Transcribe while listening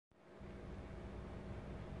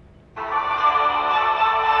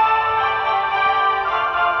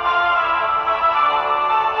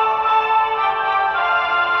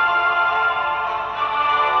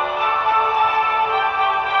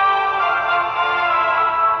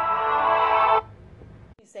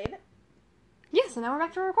so now we're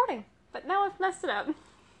back to recording. But now I've messed it up.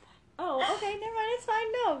 Oh, okay, never mind, it's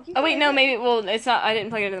fine, no. Oh wait, no, maybe, well, it's not, I didn't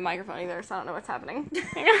plug it into the microphone either, so I don't know what's happening.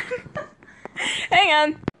 Hang on. Hang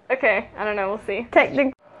on. Okay, I don't know, we'll see.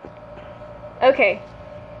 Okay.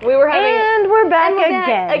 We were having... And we're back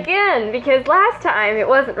again. Again, because last time it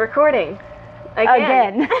wasn't recording.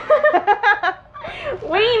 Again.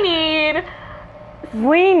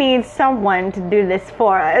 We need someone to do this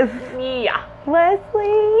for us. Yeah.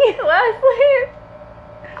 Leslie. Leslie.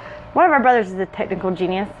 One of our brothers is a technical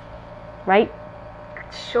genius, right?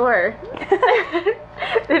 Sure.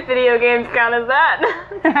 The video games count as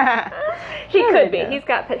that. He Sure could they be. do. He's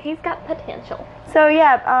got potential. So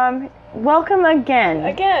yeah, welcome again.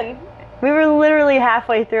 Again. We were literally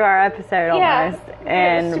halfway through our episode almost It was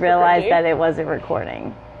and super realized cringy. that it wasn't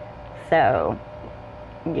recording. So,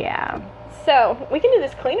 yeah. So, we can do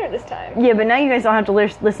this cleaner this time. Yeah, but now you guys don't have to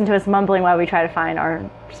listen to us mumbling while we try to find our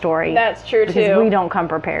story. That's true, because too. we don't come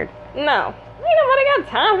prepared. No. Ain't nobody got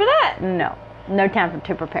time for that. No time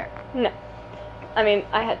to prepare. No. I mean,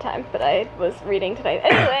 I had time, but I was reading today.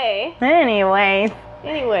 Anyways.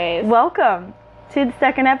 Welcome to the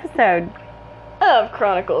second episode. Of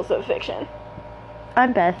Chronicles of Fiction.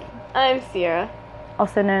 I'm Beth, I'm Sierra.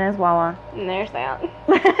 also known as Wawa. And there's that.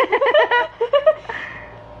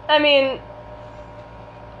 I mean,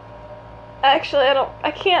 actually,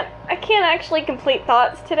 I can't actually complete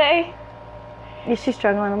thoughts today. Yeah, she's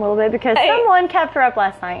struggling a little bit because Hey. someone kept her up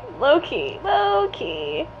last night. Low key.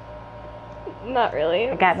 Not really.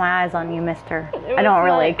 I got my eyes on you, mister. It I don't was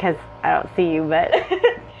really not- because I don't see you, but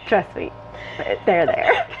trust me, they're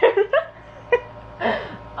there.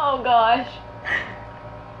 Oh gosh.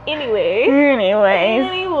 Anyway. Anyways.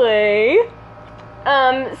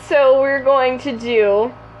 So we're going to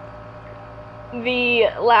do the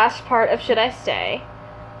last part of Should I Stay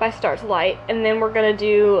by Start to Light, and then we're gonna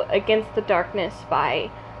do Against the Darkness by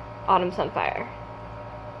Autumn Sunfire.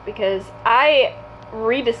 Because I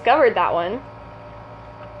rediscovered that one,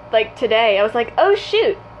 like, today. I was like, oh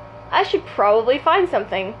shoot, I should probably find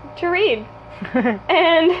something to read.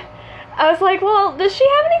 And I was like, well, does she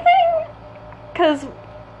have anything? Because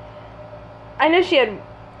I know she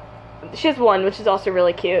has one, which is also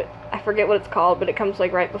really cute. I forget what it's called, but it comes,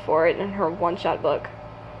 like, right before it in her one-shot book.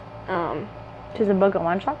 She's a book of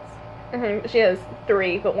one-shots? She has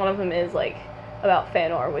 3, but one of them is, like, about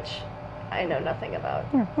Fëanor, which I know nothing about.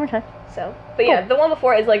 Okay. So, but yeah, the one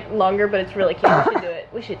before is, like, longer, but it's really cute. We should do it.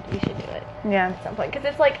 We should do it Yeah. at some point, because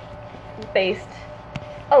it's, like, based...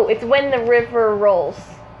 Oh, it's When the River Rolls.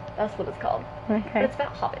 That's what it's called. But Okay. it's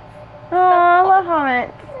about hobbits. Oh, I love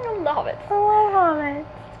hobbits. The hobbits. I love hobbits.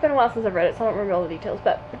 It's been a while since I've read it, so I don't remember all the details,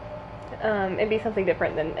 but it'd be something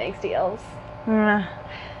different than angsty elves.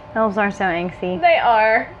 Elves aren't so angsty. They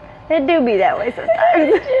are. They do be that way They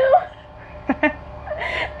sometimes. do.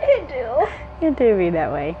 They do. It do be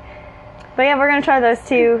that way. But yeah, we're going to try those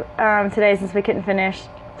two today since we couldn't finish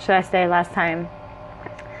Should I Stay last time.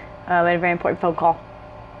 We had a very important phone call.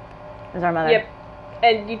 It was our mother. Yep.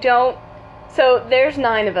 And you don't... So, there's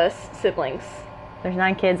 9 of us siblings. There's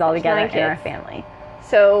 9 kids all together 9 in our kids. family.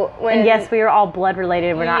 So, when... And yes, we are all blood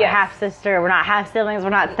related. We're not Yes. half sister. We're not half siblings. We're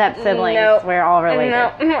not step siblings. No. We're all related.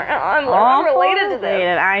 No, I'm All related to this.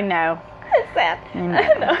 related, I know. It's sad. I know.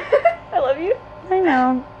 I know. I love you. I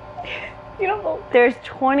know. You don't know. There's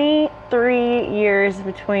 23 years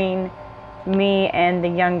between me and the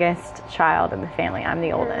youngest child in the family. I'm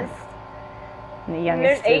the oldest. And the And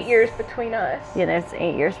youngest there's 8 is- years between us. Yeah, there's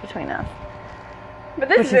 8 years between us. But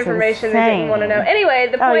this Which is is information they didn't want to know. insane. Anyway,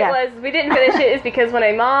 the point yeah. was, we didn't finish it is because when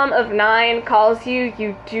a mom of 9 calls you,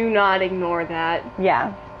 you do not ignore that.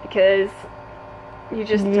 Yeah. Because you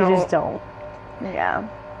just You don't. just don't. Yeah.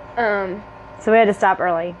 Um, So we had to stop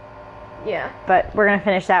early. yeah. But we're going to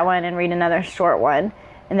finish that one and read another short one.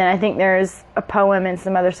 And then I think there's a poem and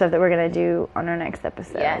some other stuff that we're going to do on our next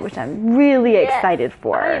episode, Yes. which I'm really excited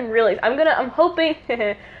for. I'm hoping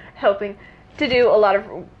to do a lot of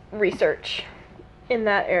research in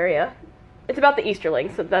that area. It's about the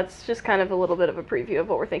Easterlings, so that's just kind of a little bit of a preview of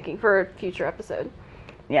what we're thinking for a future episode.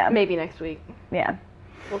 Yeah. Maybe next week. Yeah.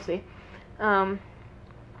 We'll see. Yeah.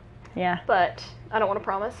 But I don't want to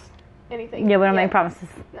promise anything. Yeah, we don't yet. make promises.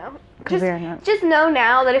 No. 'Cause we are not. Just know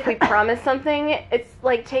now that if we promise something, it's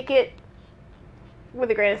like, take it with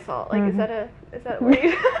a grain of salt. Like, is that a word?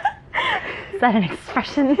 Is that an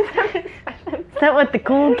expression? Is that an expression? Is that what the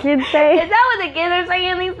cool kids say? Is that what the kids are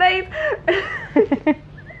saying these days?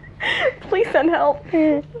 Please send help.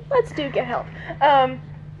 Let's get help.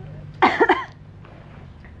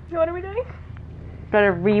 What are we doing?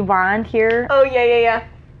 Gotta rewind here Oh, yeah.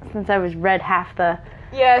 since I was read half the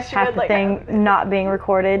Yeah, she half would the like thing not being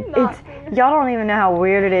recorded. Not It's being- y'all don't even know how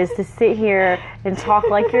weird it is to sit here and talk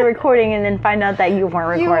like you're recording and then find out that you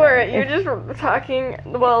weren't recording. You were. You're It's just talking.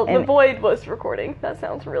 Well, the And- void was recording. That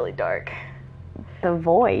sounds really dark. the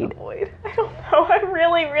void. Void. I don't know. I'm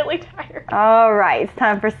really, really tired. All right, it's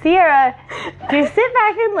time for Sierra to sit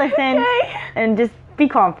back and listen Okay. and just be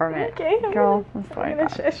calm for a minute. Okay. I'm Girl, gonna- that's fine. I'm gonna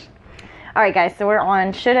shush. All right, guys, so we're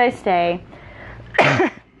on Should I Stay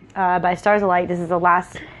by Stars Alight. This is the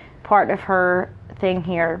last part of her thing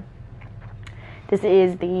here. This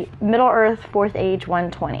is the Middle Earth, 4th Age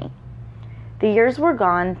 120. The years were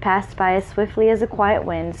gone, passed by as swiftly as a quiet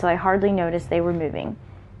wind, so I hardly noticed they were moving.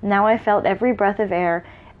 Now I felt every breath of air,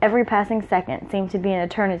 every passing second seemed to be an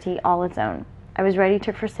eternity all its own. I was ready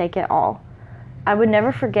to forsake it all. I would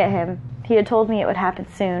never forget him. He had told me it would happen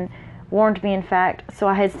soon, warned me in fact, so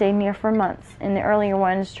I had stayed near for months, in the earlier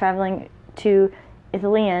ones traveling to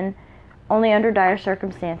Ithilien, only under dire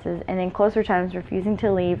circumstances, and in closer times refusing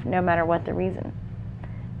to leave no matter what the reason.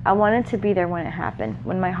 I wanted to be there when it happened,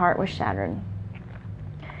 when my heart was shattered.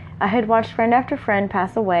 I had watched friend after friend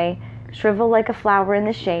pass away, shrivel like a flower in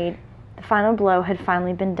the shade. The final blow had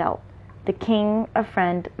finally been dealt. The king, a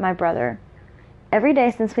friend, my brother. Every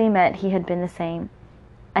day since we met, he had been the same.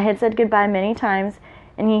 I had said goodbye many times,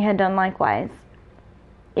 and he had done likewise.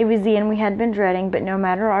 It was the end we had been dreading, but no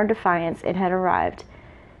matter our defiance, it had arrived.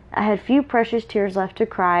 I had few precious tears left to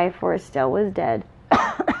cry, for Estelle was dead,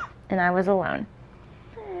 and I was alone.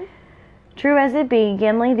 True as it be,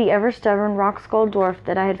 Gimli, the ever-stubborn, rock-skulled dwarf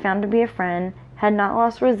that I had found to be a friend, had not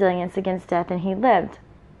lost resilience against death, and he lived.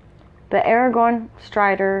 But Aragorn,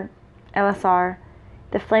 Strider, Elisar,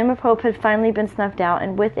 the flame of hope had finally been snuffed out,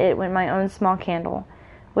 and with it went my own small candle.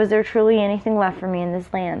 Was there truly anything left for me in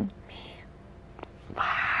this land?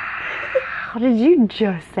 How did you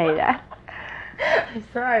just say that? I'm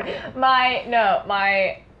sorry. No,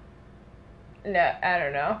 I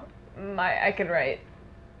don't know. I could write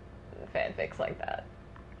fanfics like that.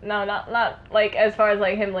 No, not like as far as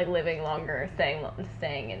like him like living longer, staying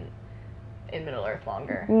in Middle Earth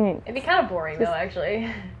longer. It'd be kind of boring though,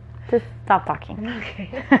 actually. Just stop talking.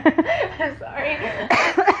 Okay. I'm sorry.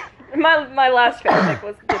 My last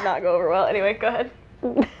fanfic did not go over well. Anyway, go ahead.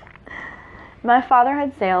 My father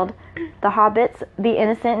had sailed. The hobbits, the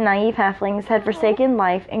innocent, naive halflings, had forsaken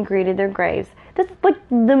life and greeted their graves. That's like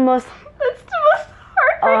the most That's the most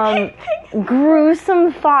heartbreaking thing.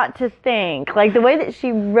 gruesome thought to think. Like the way that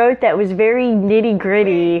she wrote that was very nitty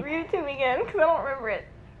gritty. Read it to me again, because I don't remember it.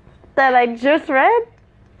 That I just read.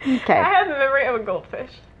 Okay. I have the memory of a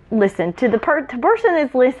goldfish. Listen, to the person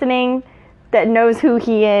that's listening that knows who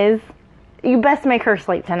he is, you best make her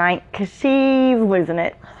sleep tonight because she's losing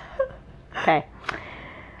it. Okay.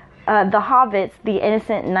 The hobbits, the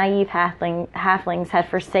innocent, naive halflings, had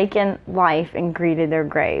forsaken life and greeted their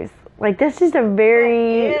graves. Like, this is a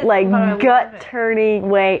very, like, but I love gut-turning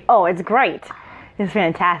way. Oh, it's great. It's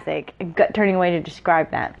fantastic. A gut-turning way to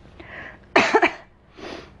describe that.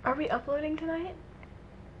 Are we uploading tonight?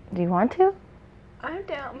 Do you want to? I'm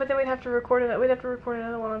down, but then we'd have to record it. We'd have to record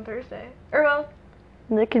another one on Thursday. Or well,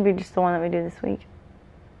 That could be just the one that we do this week.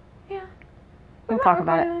 yeah. We'll talk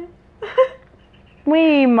about it.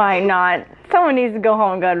 We might not. Someone needs to go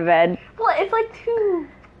home and go to bed. Well, it's like 2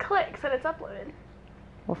 clicks and it's uploaded.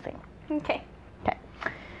 We'll see. Okay.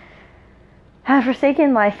 Had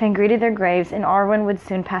forsaken life and greeted their graves, and Arwen would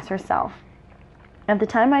soon pass herself. At the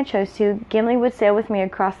time I chose to, Gimli would sail with me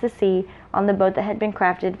across the sea on the boat that had been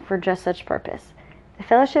crafted for just such purpose. The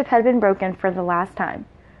fellowship had been broken for the last time.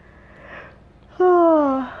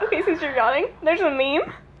 Okay, since you're yawning, there's a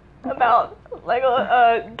meme about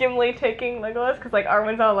Gimli taking Legolas because like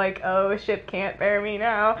Arwen's all like, "Oh, a ship can't bear me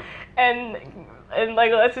now," and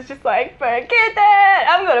Legolas is just like, "Forget that!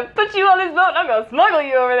 I'm gonna put you on this boat and I'm gonna smuggle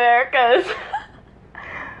you over there," cause.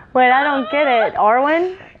 Wait, I don't get it.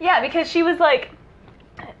 Arwen? Yeah, because she was like,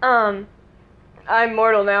 I'm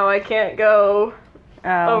mortal now. I can't go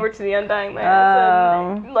Oh. over to the Undying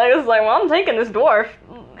Lands. And Legolas is like, well, I'm taking this dwarf.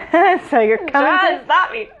 So you're coming Try to... and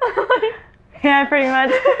stop me. Yeah, pretty much.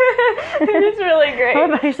 It's really great.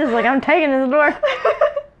 Everybody's just like, I'm taking this door. That's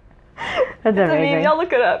It's a amazing. meme. Y'all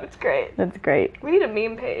look it up. It's great. That's great. We need a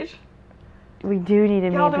meme page. We do need a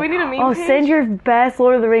meme. Y'all, do we need a meme Oh, page? send your best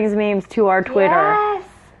Lord of the Rings memes to our Twitter. Yes.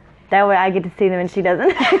 That way I get to see them and she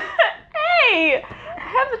doesn't. Hey, I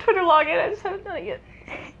have the Twitter login. I just haven't done it yet.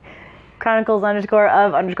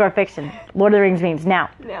 Chronicles_of_fiction. Lord of the Rings memes now.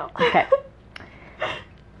 No. Okay.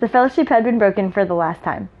 The fellowship had been broken for the last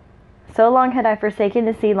time. So long had I forsaken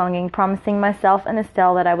the sea longing, promising myself and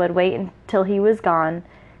Estelle that I would wait until he was gone,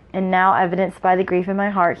 and now, evidenced by the grief in my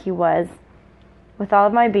heart, he was. With all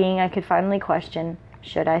of my being, I could finally question,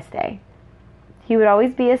 should I stay? He would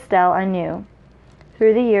always be Estelle I knew.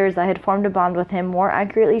 Through the years, I had formed a bond with him a more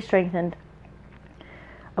accurately strengthened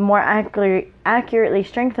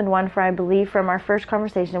one, for I believe from our first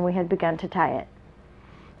conversation we had begun to tie it.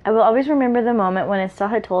 I will always remember the moment when Estelle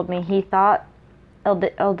had told me he thought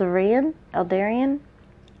Eldarion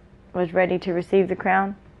was ready to receive the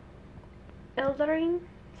crown. Eldarine?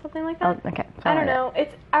 Something like that? Okay. I don't know.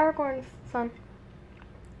 It's Aragorn's son.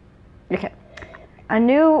 Okay. I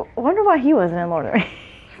wonder why he wasn't in Lord of the Rings.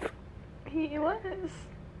 He was.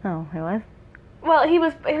 Oh, he was? Well, he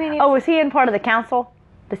was, I mean... Was he in part of the council?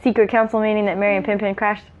 The secret council meeting that Merry and Pippin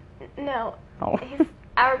crashed? No. Oh. He's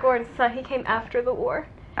Aragorn's son. He came after the war.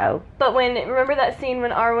 Oh. But remember that scene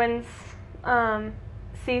when Arwen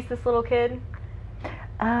sees this little kid?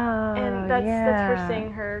 Oh, And that's her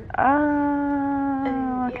seeing her. Oh,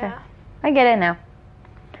 And, okay. yeah. I get it now.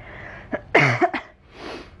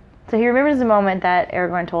 So he remembers the moment that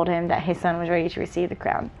Aragorn told him that his son was ready to receive the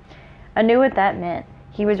crown. I knew what that meant.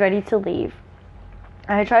 He was ready to leave.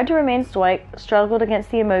 I had tried to remain stoic, struggled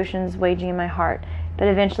against the emotions waging in my heart, but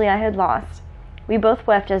eventually I had lost. We both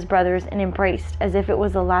wept as brothers and embraced as if it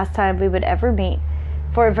was the last time we would ever meet,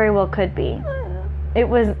 for it very well could be. It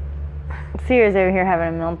was... Sierra's over here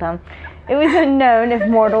having a meltdown. It was unknown if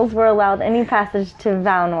mortals were allowed any passage to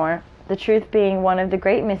Valinor, the truth being one of the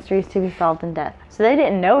great mysteries to be solved in death. So they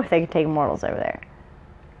didn't know if they could take mortals over there.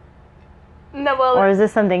 No, well... Or is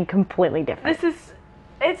this something completely different?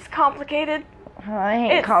 It's complicated. Oh, I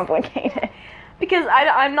ain't complicated. Because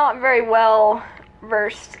I'm not very well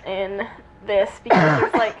versed in this, because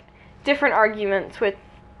there's, like, different arguments with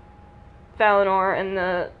Valinor and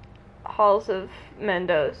the Halls of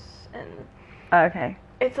Mendos, and... Okay.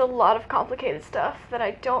 It's a lot of complicated stuff that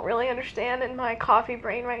I don't really understand, and my coffee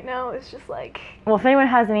brain right now is just like... Well, if anyone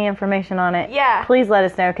has any information on it, Yeah. please let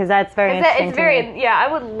us know, because that's very interesting It's to very... me. Yeah,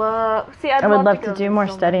 I would love... See, I would love to do more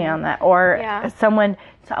study on that, or Yeah. someone...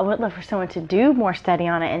 So I would love for someone to do more study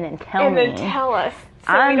on it and then tell me. And then tell us.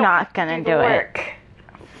 So I'm we don't not have gonna to do the it. work.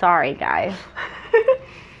 Sorry, guys.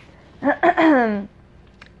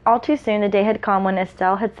 All too soon, the day had come when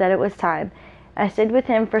Estelle had said it was time. I stayed with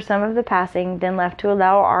him for some of the passing, then left to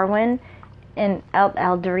allow Arwen and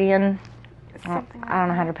Eldarion, I don't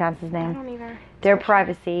know how to pronounce his I name, don't either. their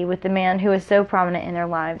privacy with the man who was so prominent in their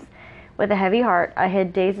lives. With a heavy heart, I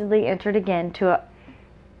had dazedly entered again to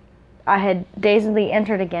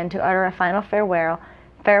utter a final farewell,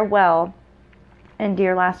 and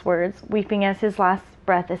dear last words, weeping as his last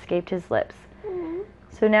breath escaped his lips. Mm-hmm.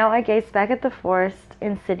 So now I gazed back at the forest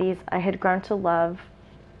and cities I had grown to love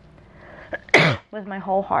with my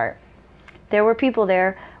whole heart. There were people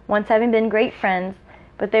there, once having been great friends,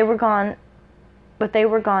 but they were gone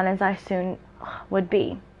as I soon would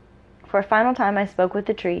be. For a final time I spoke with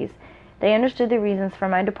the trees. They understood the reasons for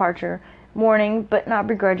my departure, mourning but not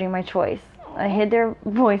begrudging my choice. I hid their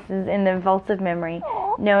voices in the vaults of memory,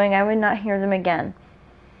 knowing I would not hear them again.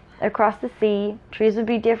 Across the sea, trees would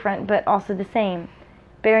be different, but also the same.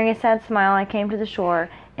 Bearing a sad smile, I came to the shore,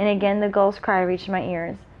 and again the gull's cry reached my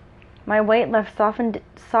ears. My weight left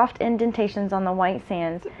soft indentations on the white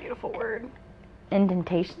sands. It's a beautiful word.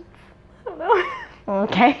 Indentations? I don't know.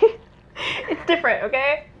 Okay. It's different,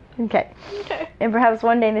 okay? Okay. Okay. And perhaps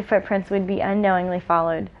one day the footprints would be unknowingly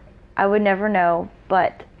followed. I would never know,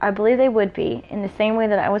 but I believe they would be, in the same way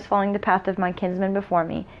that I was following the path of my kinsmen before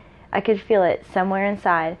me. I could feel it somewhere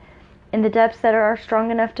inside, in the depths that are strong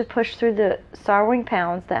enough to push through the sorrowing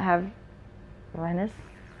pounds that have resonance.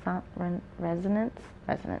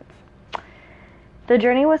 The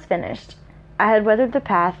journey was finished. I had weathered the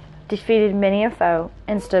path, defeated many a foe,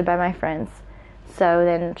 and stood by my friends. So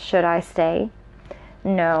then, should I stay?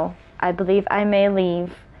 No, I believe I may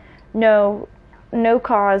leave. No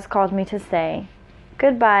cause called me to stay.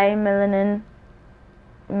 Goodbye, Melanine.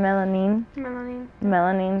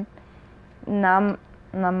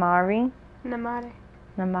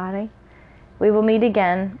 Namare. We will meet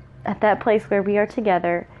again at that place where we are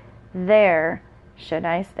together. There should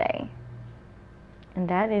I stay. And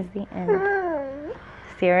that is the end.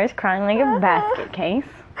 Sierra's crying like a basket case.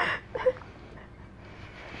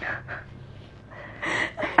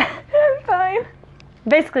 I'm fine.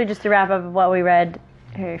 Basically, just to wrap up of what we read.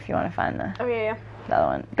 Here, if you want to find the Oh, yeah. other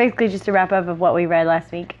one. Basically, just to wrap up of what we read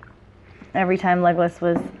last week. Every time Legolas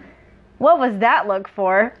was... What was that look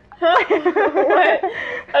for? What?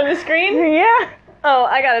 On the screen? Yeah. Oh,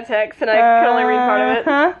 I got a text and I could only read part of it.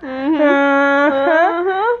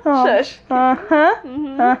 Shush.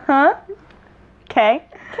 Okay.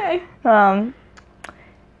 Okay.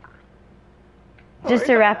 Just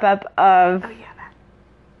to wrap up of Oh, yeah,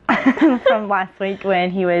 that. from last week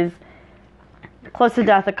when he was close to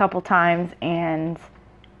death a couple times and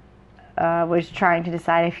was trying to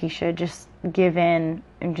decide if he should just give in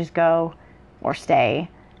and just go or stay.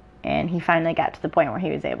 And he finally got to the point where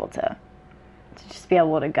he was able to just be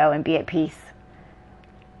able to go and be at peace.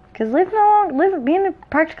 Because being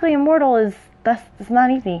practically immortal it's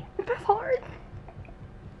not easy. That's hard.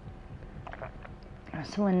 There's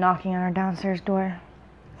someone knocking on our downstairs door.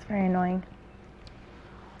 It's very annoying.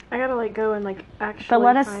 I gotta like go and like actually. But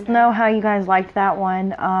let us find her. know how you guys liked that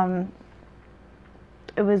one.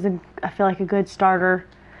 It was I feel like a good starter.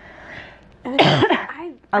 And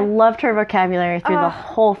it's, I loved her vocabulary through the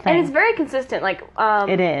whole thing. and it's very consistent. Like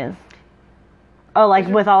It is. Oh, like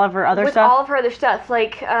with all of her other with stuff? all of her other stuff.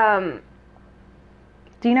 Like Do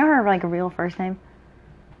you know her like real first name?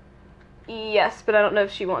 yes, but I don't know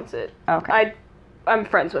if she wants it. Okay. I'm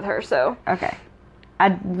friends with her, so Okay.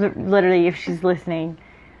 Literally, if she's listening,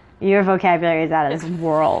 your vocabulary is out of this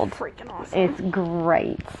world. freaking awesome. It's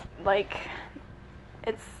great. Like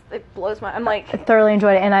it blows my. I'm like I thoroughly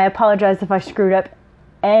enjoyed it, and I apologize if I screwed up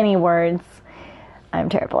any words. I'm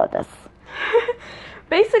terrible at this.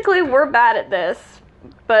 basically we're bad at this,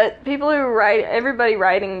 but people who write, everybody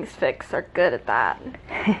writing fics are good at that.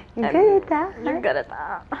 You're good at that. You're good at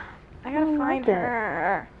that. I gotta find it.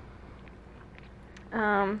 her.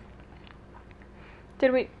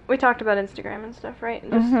 Did we talked about Instagram and stuff, right?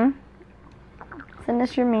 And just Send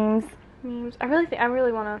us your memes. memes. I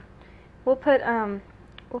really wanna. We'll put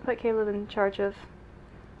Caleb in charge of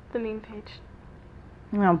the meme page.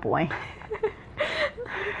 Oh boy.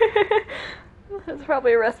 That's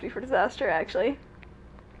probably a recipe for disaster, actually.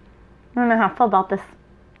 I don't know how I feel about this.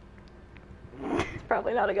 It's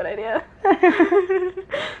probably not a good idea.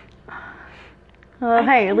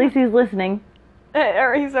 Hey, at least he's listening.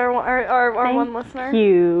 Or he's our Thank one listener.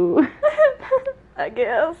 you. I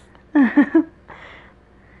guess. That's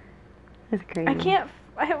crazy. I can't.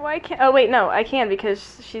 Why can't? Oh wait, no, I can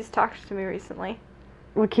because she's talked to me recently.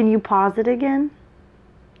 Well, can you pause it again?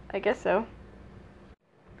 I guess so.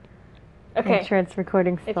 Make Okay, sure it's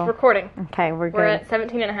recording it's still. recording. Okay, we're good. We're at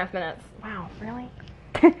 17 and a half minutes. Wow, really?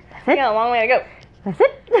 That's We it. got a long way to go. That's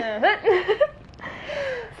it.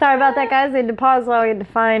 Sorry about that, guys. We had to pause while we had to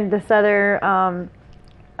find this other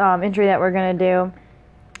entry that we're gonna do,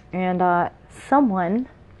 and someone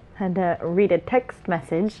had to read a text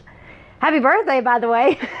message. Happy birthday, by the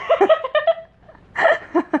way.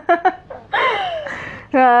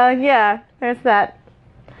 Yeah, there's that.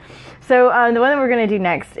 So the one that we're gonna do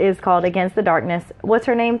next is called Against the Darkness. What's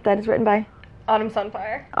her name that is written by? Autumn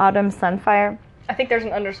Sunfire. Autumn Sunfire. I think there's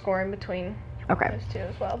an underscore in between Okay. those two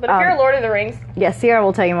as well. But if you're a Lord of the Rings, Yeah, Sierra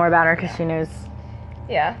will tell you more about her because she knows.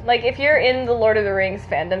 yeah, like if you're in the Lord of the Rings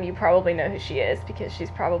fandom, you probably know who she is because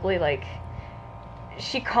she's probably like,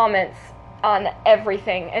 she comments on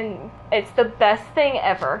everything and it's the best thing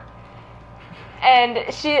ever. And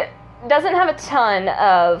she doesn't have a ton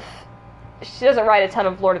of, she doesn't write a ton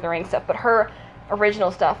of Lord of the Rings stuff, but her original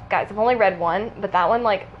stuff, guys, I've only read one, but that one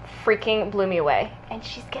like freaking blew me away. And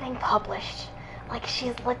she's getting published. Like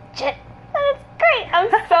she's legit. And it's great. I'm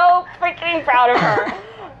so freaking proud of her.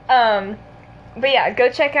 But yeah, go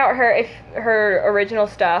check out her original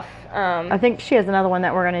stuff. I think she has another one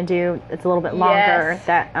that we're gonna do. It's a little bit longer. Yes.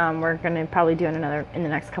 That we're gonna probably do in the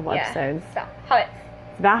next couple episodes. So, Hobbits.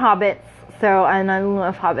 It's about hobbits. So and I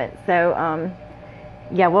love hobbits. So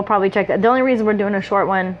yeah, we'll probably check that. The only reason we're doing a short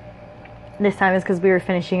one this time is because we were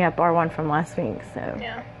finishing up our one from last week. So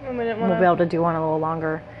Yeah, and we didn't we'll want be able to do one a little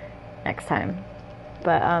longer next time.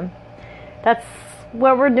 But that's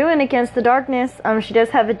what we're doing, Against the Darkness. She does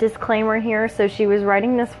have a disclaimer here. So she was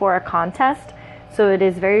writing this for a contest. So it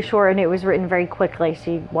is very short and it was written very quickly.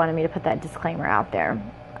 She wanted me to put that disclaimer out there.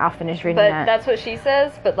 I'll finish reading But that. that's what she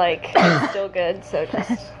says, but like, it's still good, so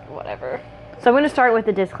just whatever. So I'm going to start with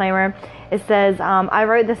the disclaimer. It says, I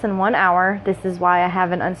wrote this in 1 hour. This is why I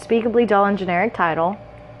have an unspeakably dull and generic title.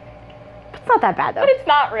 It's not that bad, though. But it's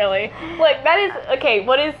not really. Like, that is, okay,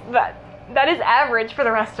 what is that? That is average for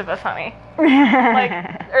the rest of us, honey. Like,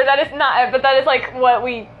 or that is not, but that is like what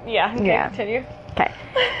we, yeah, okay, Yeah. continue. Okay.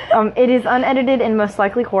 It is unedited and most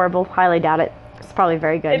likely horrible. Highly doubt it. It's probably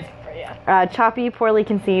very good. It's, yeah. Choppy, poorly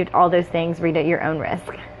conceived, all those things. Read at your own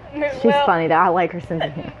risk. She's Well, funny, though. I like her sense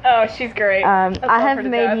of humor. Oh, she's great. I love have her to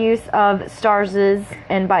made death. use of Stars's,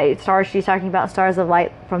 and by stars she's talking about Stars of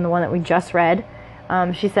Light from the one that we just read.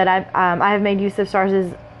 She said, I have made use of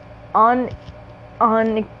Stars's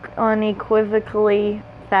unequivocally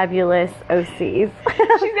fabulous OCs.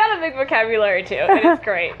 She's got a big vocabulary too, and it's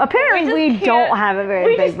great. Apparently we just don't can't- have a very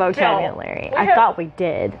we big just don't. vocabulary. We I have- thought we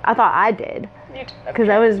did. I thought I did. You- Because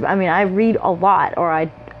I read a lot, or I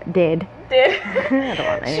did. did. I don't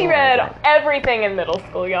want She anyone read like that. everything in middle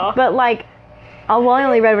school, y'all. But like, I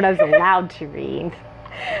only read what I was allowed to read.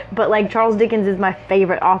 But like, Charles Dickens is my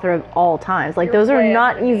favorite author of all times. Like, You're those are way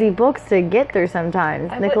not ahead of me. easy books to get through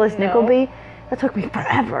sometimes. I Nicholas wouldn't know. Nickleby, that took me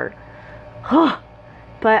forever.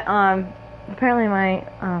 But apparently my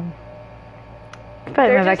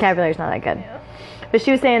They're just- vocabulary's not that good. Yeah. But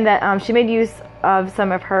she was saying that she made use of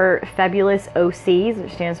some of her fabulous OCs,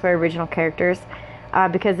 which stands for original characters,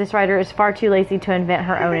 because this writer is far too lazy to invent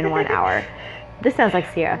her own in 1 hour. This sounds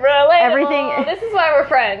like Sierra. Relatable. Everything- This is why we're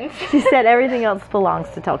friends. She said everything else belongs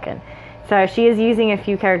to Tolkien. So she is using a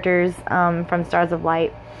few characters from Stars of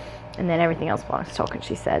Light, and then everything else belongs to Tolkien,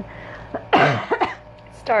 she said.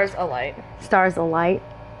 Stars alight. Stars of Light.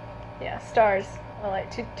 Yeah, stars alight.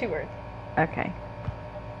 Two words. Okay.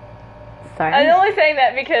 Sorry. I'm only saying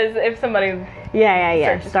that because if somebody, Yeah.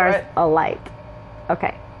 searches Stars for it. of Light.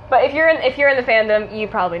 Okay. but if you're in the fandom, you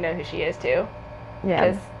probably know who she is too. Yeah.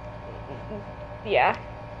 'Cause, yeah.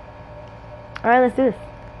 Alright, let's do this.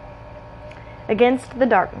 Against the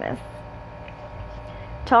darkness.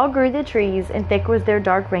 Tall grew the trees, and thick was their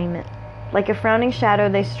dark raiment. Like a frowning shadow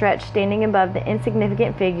they stretched, standing above the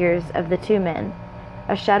insignificant figures of the two men.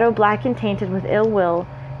 A shadow black and tainted with ill will,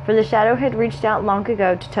 for the shadow had reached out long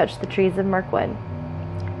ago to touch the trees of Mirkwood.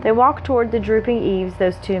 They walked toward the drooping eaves,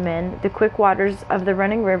 those two men, the quick waters of the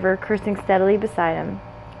running river coursing steadily beside them.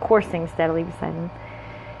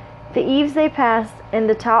 The eaves they passed, and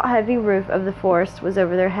the taut, heavy roof of the forest was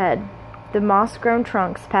over their head, the moss-grown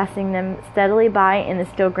trunks passing them steadily by in the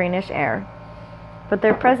still greenish air. But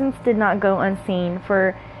their presence did not go unseen,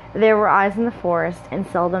 for there were eyes in the forest, and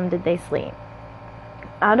seldom did they sleep.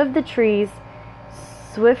 Out of the trees,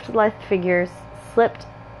 swift, lithe figures slipped.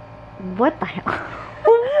 What the hell?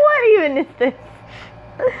 What even is this?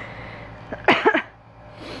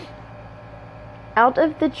 Out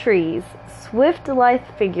of the trees, swift, lithe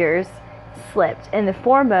figures slipped, and the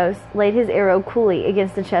foremost laid his arrow coolly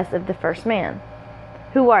against the chest of the first man.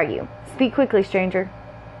 Who are you? Speak quickly, stranger.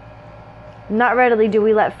 Not readily do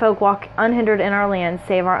we let folk walk unhindered in our land,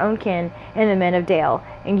 save our own kin and the men of Dale,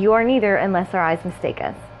 and you are neither unless our eyes mistake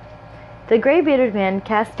us. The gray-bearded man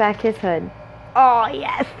cast back his hood. Oh,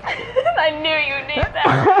 yes! I knew you'd need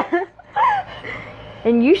that.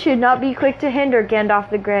 And you should not be quick to hinder Gandalf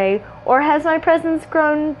the Grey, or has my presence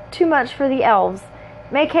grown too much for the elves?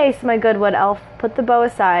 Make haste, my good wood elf. Put the bow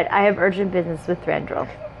aside. I have urgent business with Thranduil.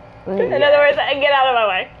 In other words, get out of my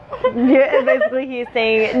way. Yeah, basically, he's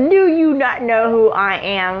saying, do you not know who I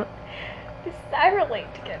am? I relate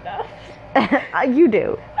to Gandalf. You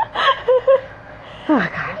do. Oh,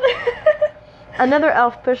 God. Another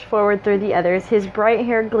elf pushed forward through the others, his bright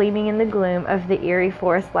hair gleaming in the gloom of the eerie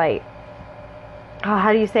forest light. Oh,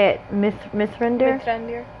 how do you say it? Mithrandir?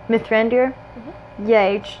 Mithrandir. Mithrandir?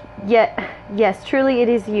 Yea, yes, truly it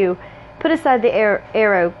is you. Put aside the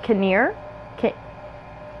arrow, Kinnear.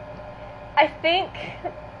 I think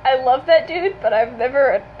I love that dude, but I've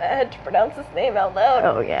never had to pronounce his name out loud.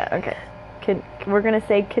 Oh, yeah, okay. We're going to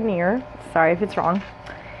say Kinnear. Sorry if it's wrong.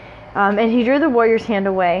 And he drew the warrior's hand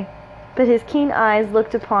away, but his keen eyes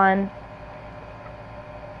looked upon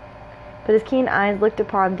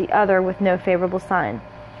the other with no favorable sign.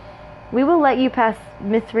 We will let you pass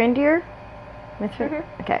Mithrandir?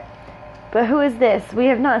 Okay. But who is this? We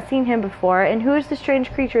have not seen him before, and who is the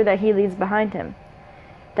strange creature that he leads behind him?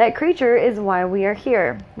 That creature is why we are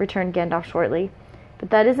here, returned Gandalf shortly.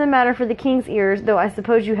 But that is a matter for the king's ears, though I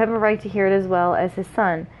suppose you have a right to hear it as well as his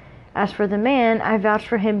son. As for the man, I vouch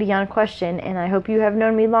for him beyond question, and I hope you have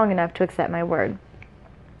known me long enough to accept my word.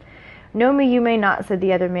 Know me you may not, said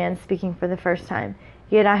the other man, speaking for the first time.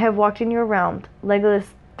 Yet I have walked in your realm, Legolas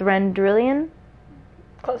Thranduilian?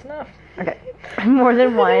 Close enough. Okay. More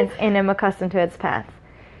than once, and am accustomed to its paths.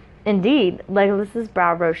 Indeed, Legolas's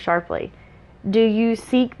brow rose sharply. Do you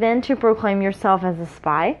seek then to proclaim yourself as a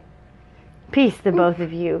spy? Peace to both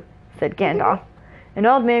of you, said Gandalf. An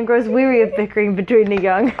old man grows weary of bickering between the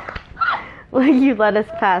young. Will you let us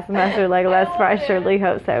pass, Master Legolas, for I surely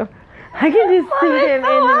hope so. I can just see him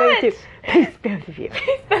in the mood too. Peace, both of you.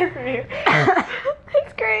 He's better from you.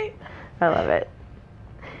 That's great. I love it.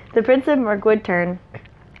 The Prince of Mirkwood turned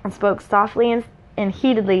and spoke softly and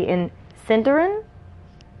heatedly in Sindarin.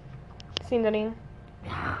 Sindarin.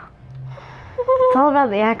 It's all about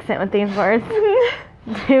the accent with these words.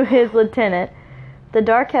 To his lieutenant, the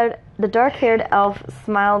dark-haired elf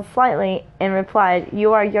smiled slightly and replied,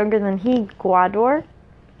 "You are younger than he, Gwador."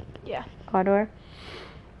 Yeah. Gwador.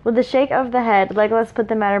 With a shake of the head, Legolas put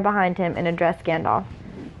the matter behind him and addressed Gandalf.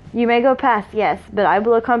 "You may go past, yes, but I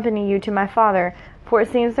will accompany you to my father, for it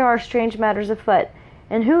seems there are strange matters afoot.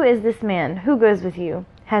 And who is this man? Who goes with you?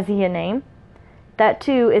 Has he a name? That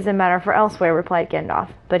too is a matter for elsewhere, replied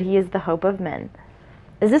Gandalf, but he is the hope of men.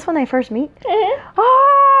 Is this when they first meet?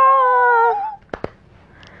 Ah!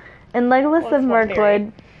 And Legolas Well, of it's one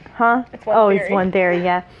Mirkwood... Huh? It's one Oh, theory. it's one theory,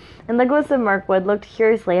 yeah. And Legolas of Mirkwood looked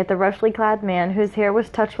curiously at the roughly clad man whose hair was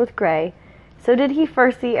touched with grey. So did he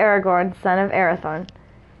first see Aragorn, son of Arathorn.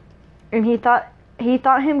 And he thought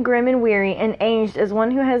him grim and weary, and aged as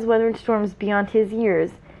one who has weathered storms beyond his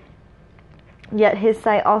years. Yet his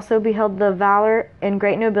sight also beheld the valor and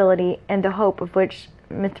great nobility, and the hope of which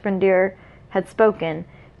Mithrandir had spoken,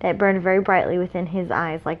 that burned very brightly within his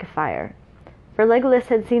eyes like a fire. For Legolas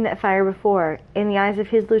had seen that fire before, in the eyes of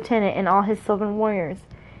his lieutenant and all his sylvan warriors.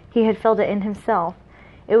 He had felt it in himself.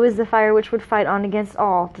 It was the fire which would fight on against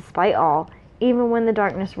all, despite all, even when the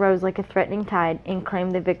darkness rose like a threatening tide and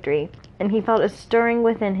claimed the victory, and he felt a stirring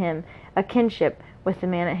within him, a kinship with the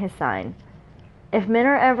man at his side. If men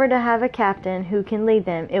are ever to have a captain who can lead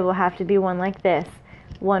them, it will have to be one like this,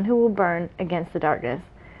 one who will burn against the darkness.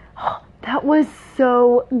 That was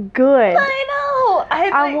so good. I know.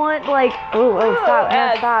 I want stop,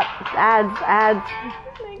 ads. stop, ads.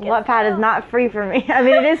 Wattpad is not free for me. I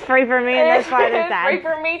mean, it is free for me, and that's why it's It's free ads.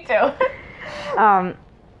 for me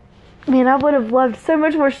too. Man, I would have loved so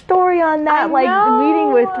much more story on that, I like the know.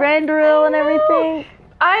 meeting with Thranduil and I know. everything.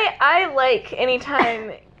 I like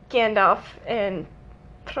anytime Gandalf and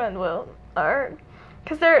Thranduil are,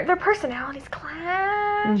 because their personalities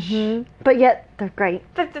clash. But yet they're great.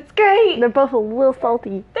 That's great. They're both a little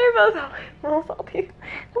salty. They're both a little salty.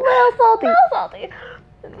 A little salty. A little salty.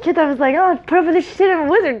 Kid, I was like, oh, put up with this shit, I'm a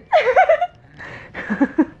wizard.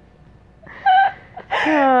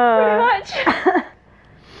 Pretty much.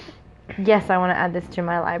 Yes, I want to add this to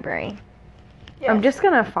my library. Yes. I'm just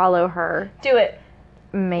gonna follow her, do it.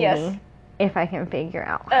 maybe, Yes. if I can figure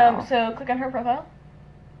out how. So click on her profile.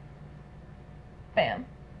 Bam.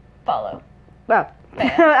 Follow. Well,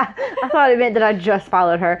 I thought it meant that I just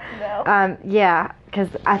followed her. No. Yeah, because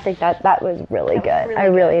I think that was really That was good. really I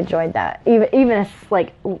really good. enjoyed that, even as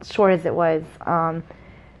like short as it was.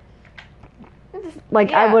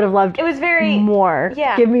 Like I Yeah. would have loved It was very more.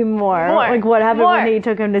 yeah. Give me more. More. Like what happened More. when he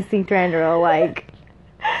took him to see Thranduil? Like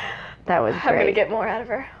that was I'm gonna great. get more out of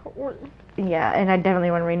her. Yeah, and I definitely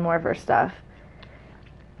want to read more of her stuff.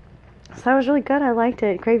 So that was really good. I liked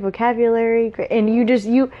it. Great vocabulary. And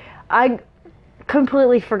I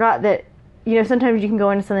completely forgot that, sometimes you can go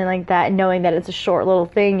into something like that knowing that it's a short little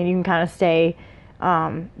thing and you can kind of stay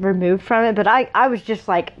removed from it. But I was just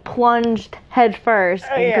like plunged head first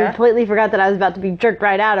and yeah. completely forgot that I was about to be jerked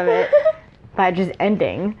right out of it by just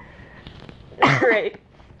ending. Great.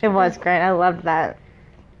 It was great. I loved that.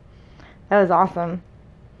 That was awesome.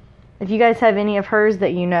 If you guys have any of hers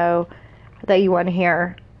that you know that you want to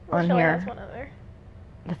hear on She only here. has one other.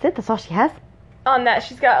 That's it? That's all she has? On that,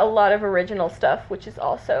 she's got a lot of original stuff, which is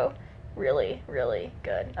also really, really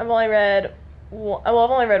good. I've only read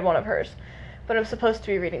one of hers, but I'm supposed to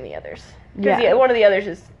be reading the others. Because Yeah. one of the others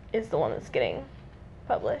is the one that's getting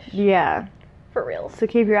published. Yeah. For reals. So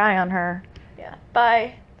keep your eye on her. Yeah.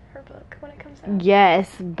 Buy her book when it comes out. Yes,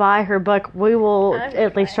 buy her book. We will I'm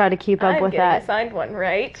at least try to keep up I'm with getting that. a signed one,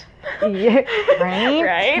 right? Yeah. Right?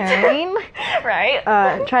 Right.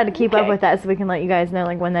 Right. Try to keep up Okay. with that so we can let you guys know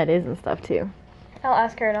like when that is and stuff too. I'll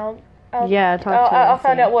ask her and I'll Yeah, talk to her I'll and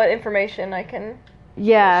find see. out what information I can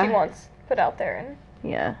Yeah. she wants put out there and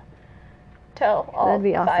Yeah. tell all That'd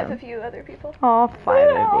be 5 awesome. of you other people. All five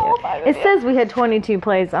of All you. 5 of It you. says we had 22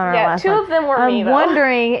 plays on our Yeah, last 2 one. of them were I'm me though.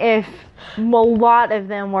 wondering if a lot of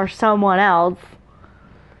them were someone else.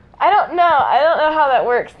 I don't know how that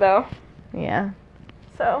works though. Yeah.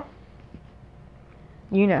 So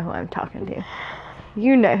You know who I'm talking to.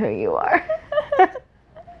 You know who you are.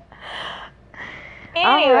 anyway,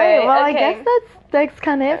 All right. Well, okay. I guess that's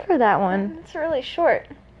kind of it for that one. It's really short.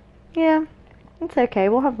 Yeah. It's okay.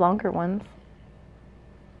 We'll have longer ones.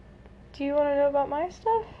 Do you want to know about my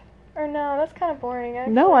stuff? Or no, that's kind of boring.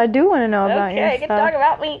 Actually. No, I do want to know about your Okay, get to talk stuff.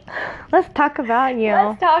 about me. Let's talk about you.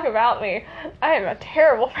 Let's talk about me. I am a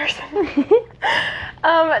terrible person.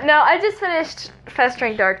 No, I just finished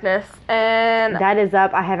Festering Darkness, and That is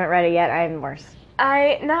up. I haven't read it yet. I'm worse.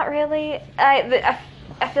 not really. I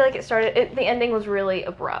feel like the ending was really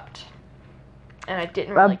abrupt, and I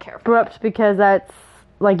didn't really care for it. Abrupt because that's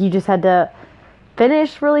like you just had to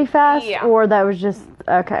finish really fast, Yeah. or that was just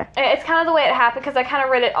okay. It's kind of the way it happened because I kind of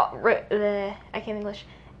read it. I can't English.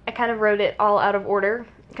 I kind of wrote it all out of order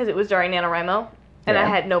because it was during NaNoWriMo, and I Yeah.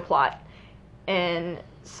 had no plot, and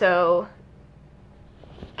so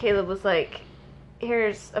Caleb was like,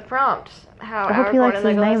 "Here's a prompt. How I hope he Aragorn likes and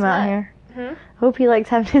his Legolas name out met." here. Hmm? Hope he likes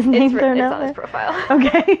having his name It's thrown it's out on his there. profile.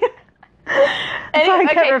 Okay. So I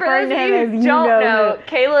kept okay, for referring those to of him you as who you don't know know, who.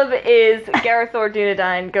 Caleb is Garethor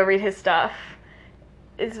Dunedain. Go read his stuff.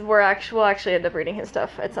 We'll actually end up reading his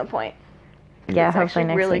stuff at some point. Yeah, It's hopefully actually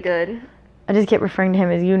next really week. good. I just kept referring to him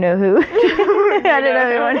as you know who. I don't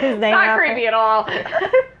know who wanted his name. It's not out creepy at all.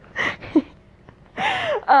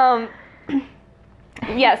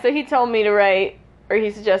 Yeah, so he told me to write, or he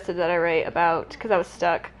suggested that I write about, because I was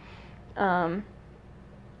stuck, about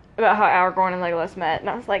how Aragorn and Legolas met, and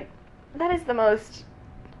I was like, that is the most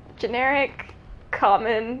generic,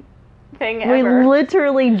 common thing We ever.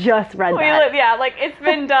 literally just read that. Yeah, like, it's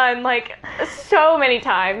been done, like, so many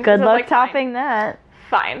times. Good So I was luck like, fine, topping that.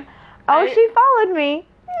 Fine. Oh, she followed me.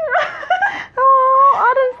 Oh,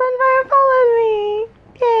 Autumn Sunfire followed me.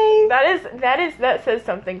 Yay. That says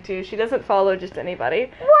something too. She doesn't follow just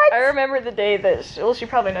anybody. What? I remember the day that she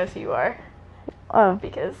probably knows who you are Oh,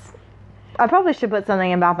 because I probably should put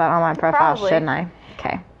something about that on my profile, Probably. shouldn't I?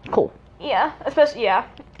 Okay, cool. yeah, especially yeah.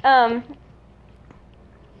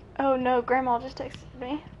 Oh no, Grandma just texted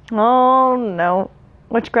me. Oh no.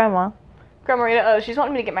 Which grandma? Grandma Rita. Oh, she's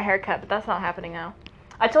wanting me to get my hair cut, but that's not happening now.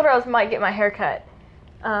 I told her I might get my hair cut.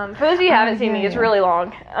 For those of you who haven't seen me, it's really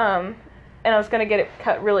long. And I was gonna get it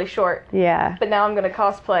cut really short. Yeah. But now I'm gonna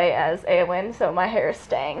cosplay as Eowyn, so my hair is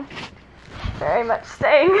staying. Very much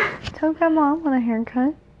staying. Tell grandma I want a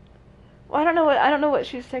haircut. Well, I don't know what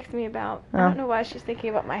she was texting me about. I Oh. don't know why she's thinking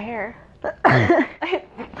about my hair.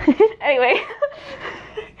 Anyway.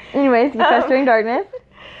 Anyways, you festering darkness.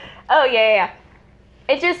 Oh yeah.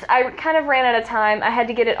 I kind of ran out of time. I had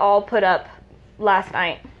to get it all put up last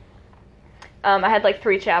night. I had like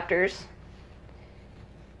 3 chapters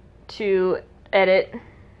to edit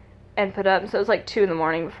and put up, so it was like 2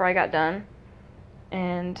 a.m. before I got done.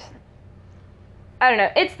 And I don't know,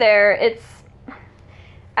 it's there.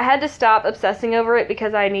 I had to stop obsessing over it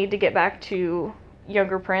because I need to get back to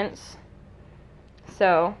Younger Prince.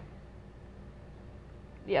 So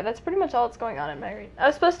yeah, that's pretty much all that's going on in my read. I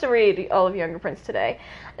was supposed to read all of Younger Prince today.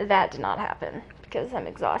 That did not happen because I'm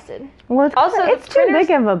exhausted. Well, it's Also, it's the too printers-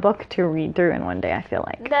 big of a book to read through in one day, I feel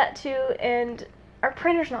like. That too, and our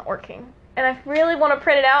printer's not working. And I really want to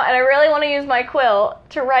print it out, and I really want to use my quill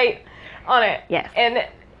to write on it. Yes. And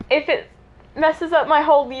if it messes up my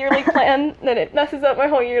whole yearly plan, then it messes up my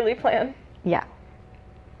whole yearly plan. Yeah.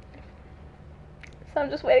 So I'm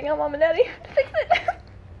just waiting on Mom and Daddy to fix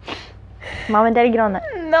it. Mom and Daddy, get on that.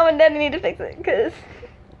 Mom and Daddy need to fix it, because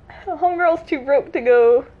homegirl's too broke to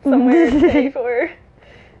go somewhere to pay for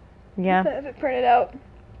Yeah. to have it printed out.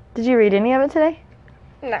 Did you read any of it today?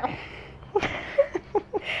 No.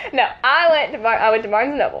 No, I went to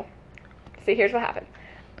Barnes & Noble. See, here's what happened.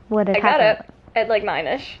 What had I got happened? up at like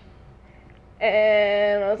 9ish,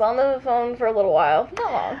 and I was on the phone for a little while.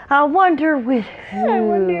 Not long. I wonder with who. I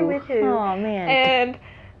wonder with who. Oh man. And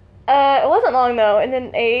it wasn't long though, and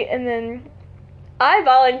then 8, and then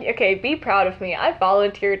okay, be proud of me. I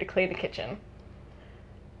volunteered to clean the kitchen.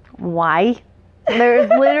 Why? There's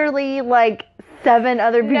literally like 7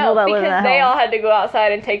 other people No, that live in because that they home. all had to go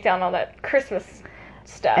outside and take down all that Christmas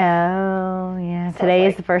stuff. Oh yeah. So Today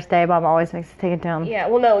it's is the first day. Mom always makes us take it down. Yeah,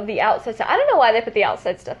 well, no, the outside stuff. I don't know why they put the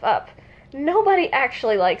outside stuff up. Nobody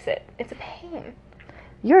actually likes it. It's a pain.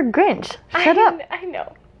 You're a Grinch. Shut up. I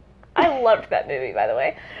know. I loved that movie, by the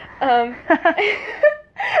way. I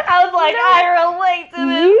was like, I relate to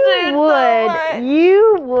this dude so much.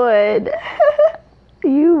 You would.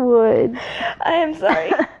 You would. I am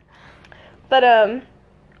sorry. But,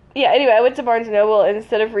 yeah, anyway, I went to Barnes & Noble, and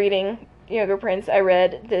instead of reading Younger Prince, I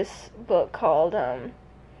read this book called, actually,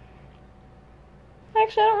 I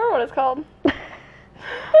don't remember what it's called.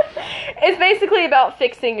 It's basically about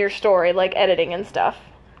fixing your story, like editing and stuff.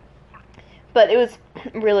 But it was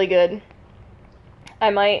really good.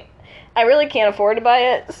 I really can't afford to buy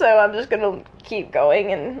it, so I'm just gonna keep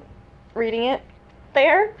going and reading it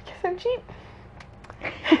there, because I'm cheap.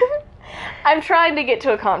 I'm trying to get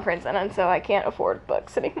to a conference, and so I can't afford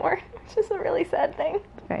books anymore. It's just a really sad thing.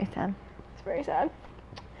 It's very sad. It's very sad.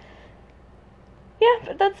 Yeah,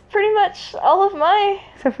 but that's pretty much all of my...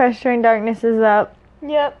 So Festering Darkness is up.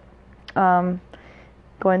 Yep. Going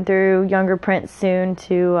through Younger Prince soon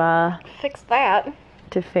to Fix that.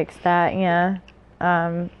 fix that. Yeah.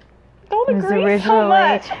 Don't It was agree so originally-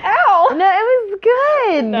 much. Ow! No, it was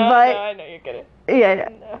good, No, but I know you're kidding. yeah.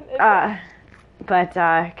 No, it's But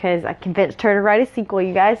because I convinced her to write a sequel,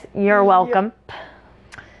 you guys, you're welcome.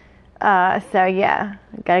 So yeah,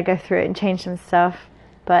 gotta go through it and change some stuff.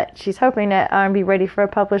 But she's hoping to be ready for a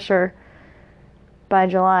publisher by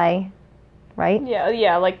July, right?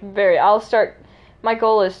 Yeah, like I'll start My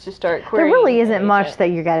goal is to start There querying. really an isn't much agent. that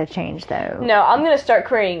you gotta change, though. No, I'm gonna start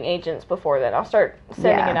querying agents before then. I'll start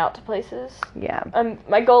sending Yeah. it out to places. Yeah.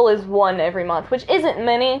 My goal is 1 every month, which isn't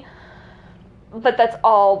many, but that's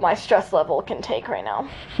all my stress level can take right now.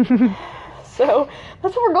 So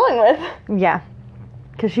that's what we're going with. Yeah.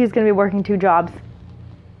 Because she's gonna be working 2 jobs.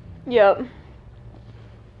 Yep.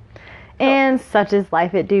 And such is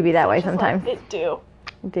life. It do be that way Just sometimes. like it do.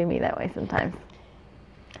 It do be that way sometimes.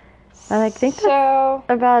 But I think that's So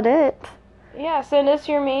about it. yeah, send us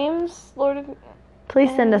your memes, Lord of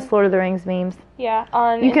Please send us Lord of the Rings memes. yeah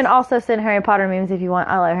on. You can also send Harry Potter memes if you want.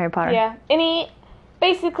 I love Harry Potter. Yeah,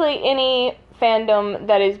 basically any fandom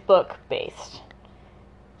that is book based.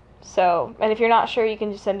 So, and if you're not sure, you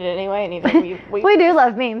can just send it anyway. And either We do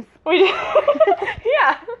love memes. we do.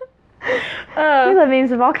 Yeah. We love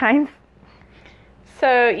memes of all kinds.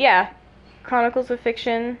 So yeah, Chronicles of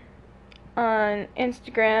Fiction on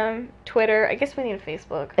Instagram, Twitter. I guess we need a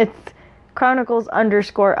Facebook. It's Chronicles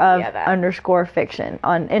 _ Yeah, that. _ fiction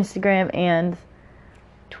on Instagram and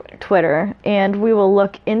Twitter. Twitter. And we will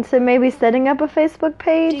look into maybe setting up a Facebook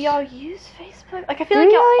page. Do y'all use Facebook? Like I feel Do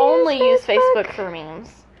like y'all y'all use only use Facebook? Facebook for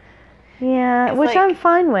memes. Yeah, It's which like- I'm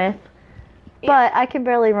fine with. Yeah. But I can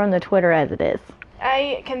barely run the Twitter as it is.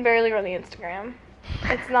 I can barely run the Instagram.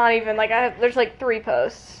 It's not even like there's like 3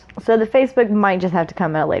 posts. So the Facebook might just have to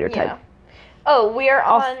come at a later Yeah. time. Oh, we are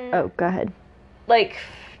on Oh, go ahead. like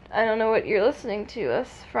I don't know what you're listening to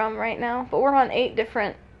us from right now, but we're on 8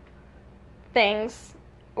 different things.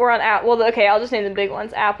 We're on Well, okay, I'll just name the big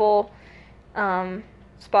ones: Apple, Spotify,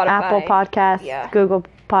 Apple Podcasts, Yeah. Google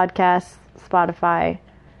Podcasts, Spotify.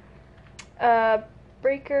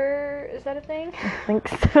 Breaker. Is that a thing? I think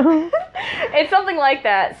so. It's something like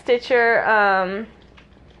that. Stitcher.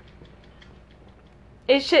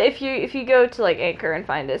 It should if you go to like Anchor and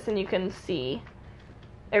find us, and you can see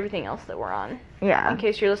everything else that we're on. Yeah. In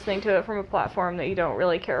case you're listening to it from a platform that you don't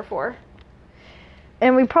really care for.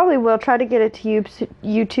 And we probably will try to get it to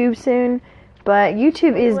YouTube soon, but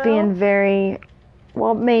YouTube is will? being very,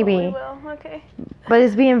 well, maybe, We will. Okay. but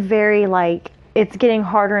it's being very, like, it's getting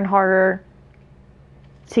harder and harder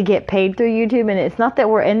to get paid through YouTube, and it's not that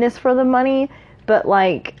we're in this for the money, but,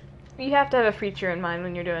 like, You have to have a future in mind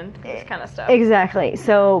when you're doing this kind of stuff. exactly.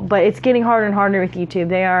 So, but it's getting harder and harder with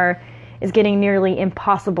YouTube. It's getting nearly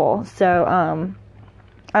impossible. So,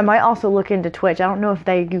 I might also look into Twitch. I don't know if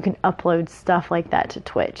you can upload stuff like that to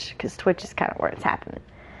Twitch, because Twitch is kind of where it's happening.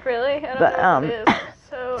 Really? I don't But, know what it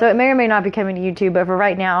is. So it may or may not be coming to YouTube, but for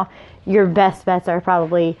right now, your best bets are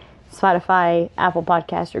probably Spotify, Apple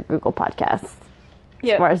Podcasts, or Google Podcasts.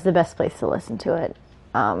 yeah. As far as the best place to listen to it.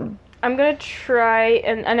 I'm gonna try,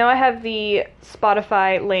 and I know I have the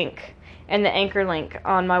Spotify link and the Anchor link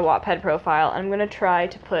on my Wattpad profile. I'm gonna try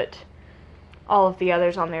to put all of the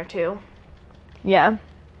others on there too. Yeah.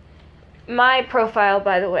 My profile,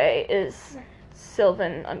 by the way, is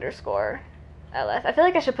Sylvan _LS. I feel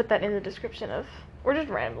like I should put that in the description of. We're just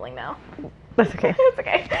rambling now. That's okay. It's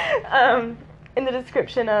okay. In the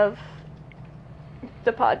description of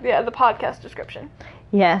the podcast description.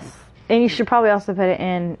 Yes. And you should probably also put it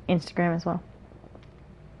in Instagram as well.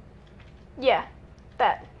 Yeah,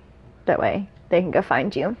 that. That way they can go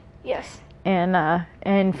find you. Yes.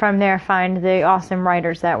 And from there find the awesome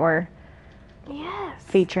writers that we're Yes.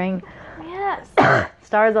 featuring. Yes.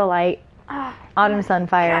 Stars of Light, Ah, Autumn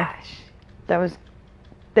Sunfire. gosh.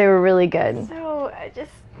 They were really good. So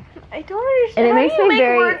I don't understand. And it How makes do you me make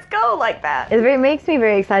very- words go like that. It makes me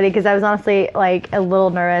very excited because I was honestly like a little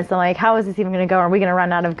nervous. I'm like, how is this even going to go? Are we going to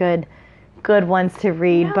run out of good ones to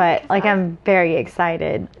read? No, But because like I'm very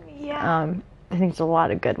excited. Yeah. I think there's a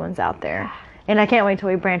lot of good ones out there, and I can't wait till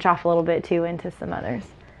we branch off a little bit too into some others.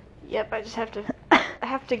 Yep. I just have to. I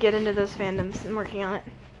have to get into those fandoms and working on it.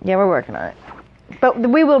 Yeah, we're working on it, but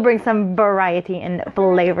we will bring some variety and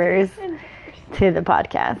flavors to the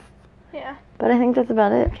podcast. Yeah. But I think that's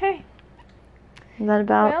about it. Okay. Is that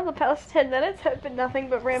about? Well, the past 10 minutes have been nothing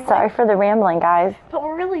but rambling. Sorry for the rambling, guys. But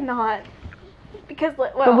we're really not. Because,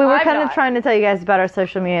 well, But we were I'm kind of not. trying to tell you guys about our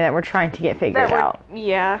social media that we're trying to get figured That we're- out.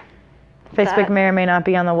 Yeah. Facebook that. may or may not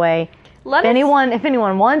be on the way. Let If us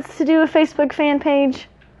anyone wants to do a Facebook fan page,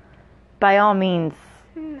 by all means,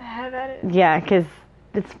 have at it. yeah, because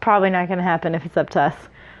it's probably not going to happen if it's up to us.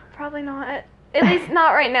 Probably not. At least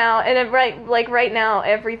not right now. And right now,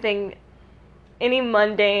 everything, any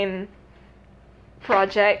mundane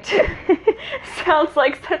project sounds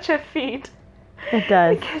like such a feat. It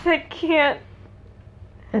does. Because I can't.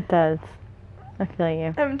 It does. I feel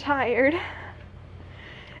you. I'm tired.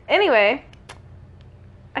 Anyway,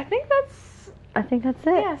 I think that's. I think that's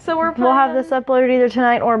it. Yeah, so we're We'll have planning this uploaded either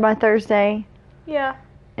tonight or by Thursday. Yeah.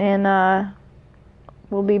 And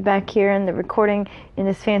We'll be back here in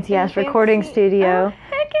this fancy ass recording studio,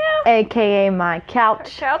 Heck yeah. aka my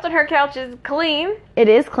couch. Her couch is clean. It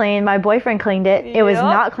is clean. My boyfriend cleaned it. It was Yup.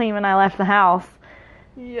 not clean when I left the house.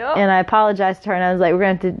 Yep. And I apologized to her, and I was like, we're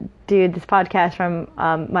going to have to do this podcast from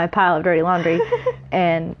my pile of dirty laundry.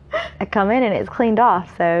 And I come in, and it's cleaned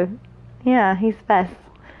off. So, yeah, he's the best.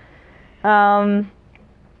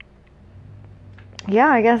 Yeah,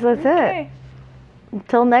 I guess that's Okay. it.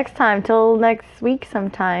 Till next time. Till next week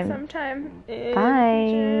sometime. Sometime. in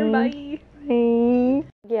Bye. the future. Bye.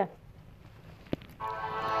 Bye. Yeah.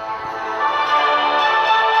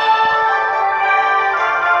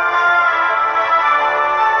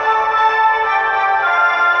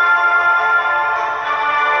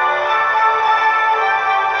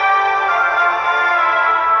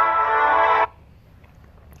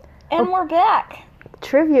 And we're back.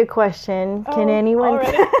 Trivia question. Can Oh, anyone...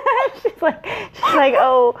 already? she's like,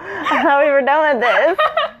 oh, I thought we were done with this.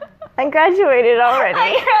 I graduated already.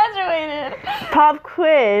 I graduated. Pop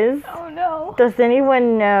quiz. Oh no. Does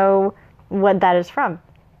anyone know what that is from?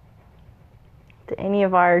 Do any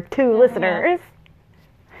of our two listeners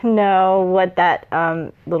know what that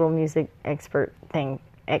little music excerpt thing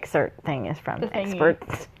is from? The thingy.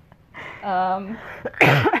 Experts. Um,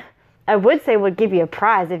 I would say we'd give you a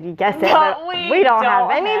prize if you guessed it, but we don't have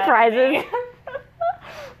any prizes.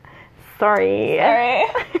 Sorry. Sorry.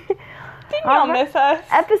 Didn't y'all miss us?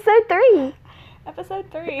 Episode 3.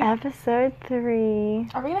 Episode 3. Episode 3.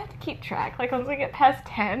 Are we gonna have to keep track? Like once we get past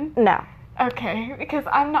 10? No, Okay, because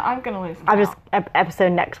I'm gonna lose. I'm just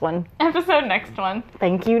episode next one. episode next one.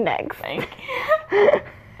 Thank you. Next. Thank you.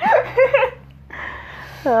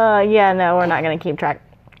 Yeah, no, we're not gonna keep track.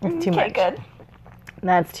 It's too Okay, much. good.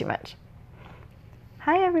 That's too much.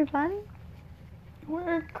 Hi, everybody.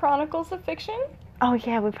 We're Chronicles of Fiction. Oh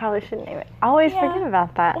yeah, we probably should name it. I always Yeah. forget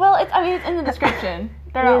about that. Well, it's in the description.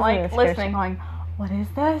 They're It not is in the like description. listening, going, "What is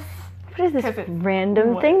this?" What is this 'cause it's-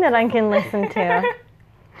 random what thing that I can listen to?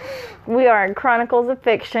 We are Chronicles of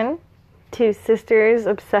Fiction, two sisters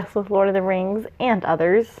obsessed with Lord of the Rings and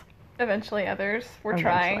others. Eventually, others. We're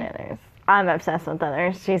Eventually trying. others. I'm obsessed with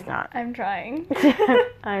others. She's not. I'm trying.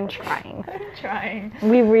 I'm trying. I'm trying.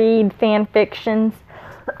 We read fan fictions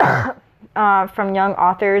from young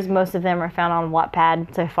authors. Most of them are found on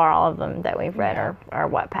Wattpad. So far, all of them that we've read are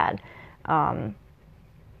Wattpad.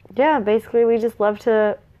 Yeah, basically, we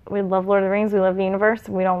love Lord of the Rings. We love the universe.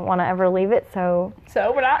 We don't want to ever leave it. So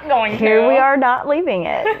So we're not going to. here we are, not leaving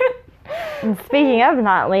it. And speaking of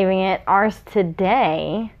not leaving it, ours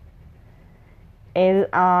today is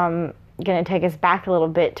going to take us back a little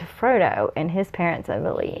bit to Frodo and his parents, I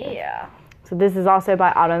believe. Yeah. So this is also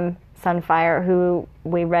by Autumn Sunfire, who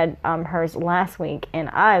we read hers last week, and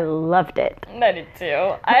I loved it. I did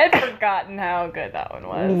too. I had forgotten how good that one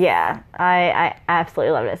was. Yeah, I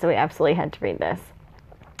absolutely loved it. So we absolutely had to read this.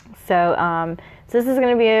 So this is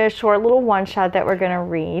going to be a short little one shot that we're going to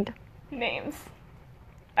read. Names.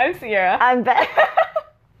 I'm Sierra. I'm bet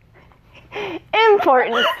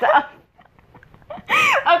important stuff.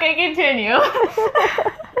 Okay, continue.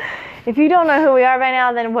 If you don't know who we are by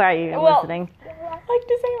now, then where are you Well- listening? I like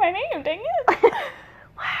to say my name, dang it.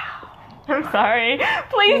 Wow. I'm sorry.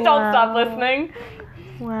 Please don't stop Wow. listening.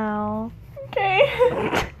 Wow. Okay.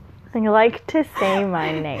 I like to say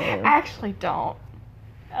my name. Actually, don't.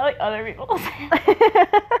 I like other people to say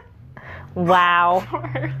it Wow.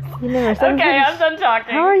 first. You never said Okay, I'm done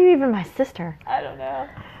talking. How are you even my sister? I don't know.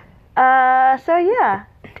 So yeah,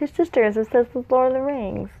 two sisters obsessed with Lord of the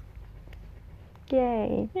Rings.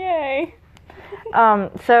 Yay. Yay.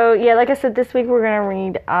 So yeah, like I said, this week we're gonna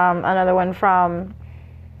read another one from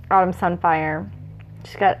Autumn Sunfire.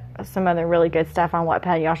 She's got some other really good stuff on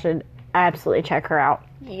Wattpad. Y'all should absolutely check her out.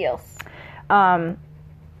 Yes.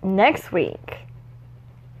 Next week,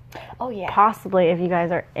 Oh, yeah. possibly if you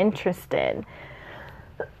guys are interested,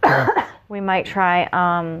 we might try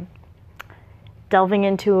delving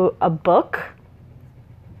into a book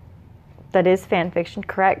that is fan fiction,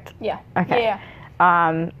 correct? Yeah. Okay.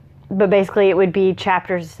 Yeah. But basically it would be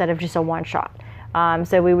chapters instead of just a one shot.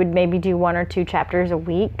 So we would maybe do 1 or 2 chapters a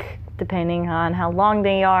week, depending on how long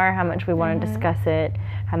they are, how much we want to discuss it,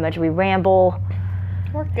 how much we ramble,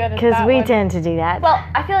 We're good at because that we one. tend to do that. Well,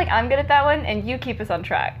 I feel like I'm good at that one, and you keep us on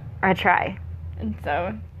track. I try. And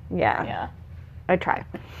so, Yeah, yeah. I try.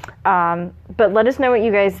 But let us know what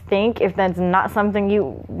you guys think. If that's not something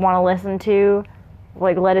you want to listen to,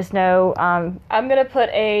 like, let us know. I'm going to put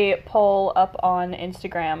a poll up on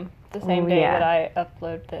Instagram the same Ooh, day yeah. that I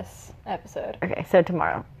upload this episode. Okay, so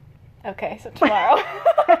tomorrow. Okay, so tomorrow.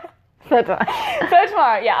 So tomorrow. So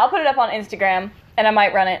tomorrow, yeah, I'll put it up on Instagram, and I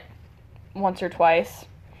might run it once or twice.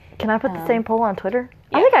 Can I put the same poll on Twitter?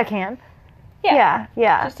 I think I can. Yeah.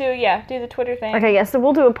 Yeah. Just do the Twitter thing. Okay, yeah, so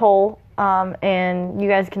we'll do a poll, and you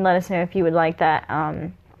guys can let us know if you would like that.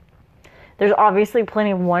 There's obviously plenty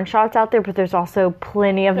of one-shots out there, but there's also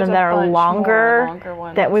plenty of them that are longer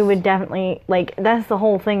ones. that we would definitely, like, that's the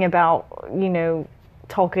whole thing about, you know,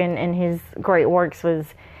 Tolkien and his great works was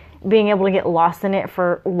being able to get lost in it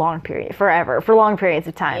for long periods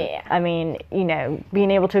of time. Yeah. I mean, you know, being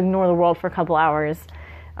able to ignore the world for a couple hours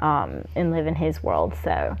and live in his world,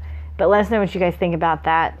 so... But let us know what you guys think about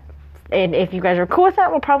that. And if you guys are cool with that,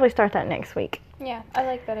 we'll probably start that next week. Yeah, I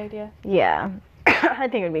like that idea. Yeah. I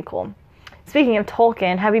think it would be cool. Speaking of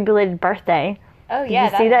Tolkien, happy belated birthday. Oh, yeah.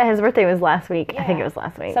 Did you see that? His birthday was last week. Yeah, I think it was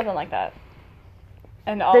last week. Something like that.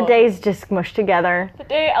 And The days just smushed together. The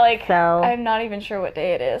day, like, So- I'm not even sure what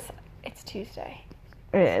day it is. It's Tuesday.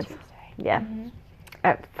 It is. Tuesday. Yeah. Mm-hmm.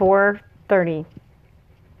 At 4:30.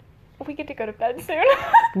 We get to go to bed soon.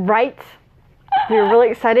 Right? We were really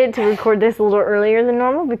excited to record this a little earlier than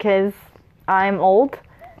normal because I'm old.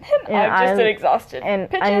 And I'm just an exhausted And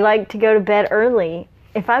pigeon. I like to go to bed early.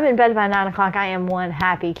 If I'm in bed by 9 o'clock, I am one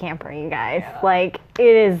happy camper, you guys. Yeah. Like,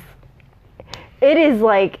 it is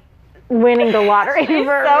like winning the lottery She's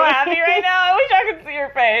for so me. happy right now. I wish I could see her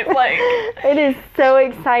face. Like, It is so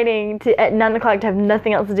exciting to at 9 o'clock to have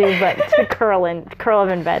nothing else to do but to curl up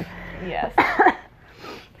in bed. yes.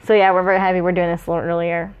 So yeah, we're very happy we're doing this a little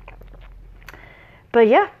earlier. But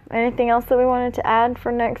yeah, anything else that we wanted to add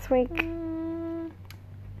for next week?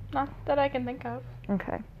 Not that I can think of.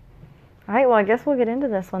 Okay. All right, well, I guess we'll get into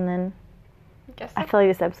this one then. I guess I feel like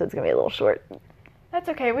this episode's going to be a little short. that's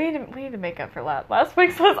okay. We need to make up for last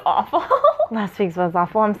week's was awful. Last week's was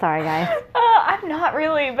awful. I'm sorry, guys. I'm not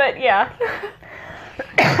really, but yeah.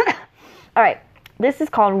 All right. This is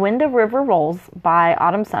called When the River Rolls by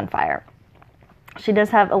Autumn Sunfire. She does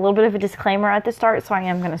have a little bit of a disclaimer at the start, so I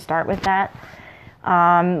am going to start with that.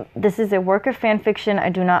 This is a work of fan fiction. I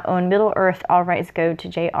do not own Middle Earth. All rights go to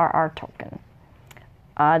J.R.R. Tolkien.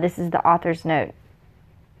 This is the author's note.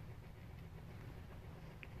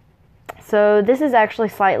 So this is actually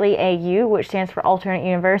slightly AU, which stands for Alternate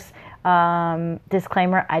Universe.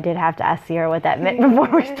 Disclaimer, I did have to ask Sierra what that meant before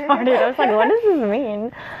we started. I was like, what does this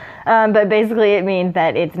mean? But basically it means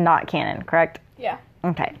that it's not canon, correct? Yeah.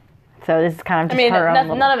 Okay. So this is kind of I just mean, her own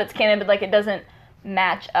little... none of it's canon, but like it doesn't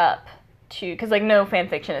match up to, because like no fan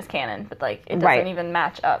fiction is canon, but like it doesn't Right. even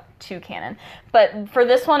match up to canon. But for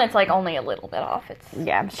this one, it's like only a little bit off. It's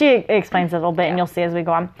Yeah, she explains it a little bit, and you'll see as we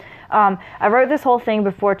go on. I wrote this whole thing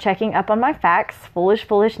before checking up on my facts.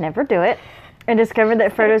 Foolish, never do it. And discovered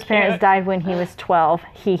that Frodo's parents died when he was 12.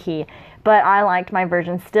 Hee hee. But I liked my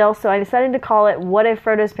version still, so I decided to call it What If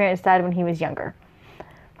Frodo's Parents Died When He Was Younger.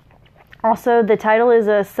 Also, the title is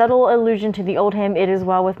a subtle allusion to the old hymn, It Is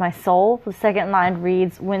Well With My Soul. The second line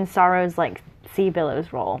reads, When sorrows like sea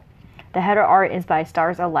billows roll. The header art is by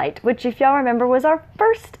Stars Alight, which, if y'all remember, was our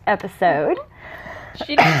first episode.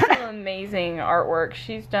 She does some amazing artwork.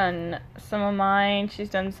 She's done some of mine. She's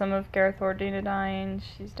done some of Garethor Dunedain.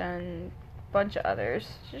 She's done a bunch of others.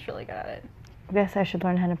 She's really good at it. I guess I should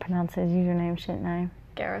learn how to pronounce his username, shouldn't I?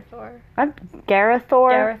 Garethor.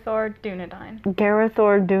 Garethor? Garethor Dunedain.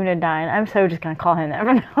 Garethor Dunedain. I'm so just going to call him that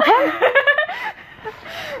from now on.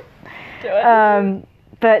 Do it.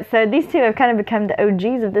 But so these two have kind of become the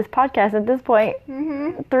OGs of this podcast at this point.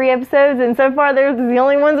 Mm-hmm. 3 episodes, and so far they're the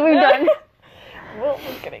only ones we've done. Well,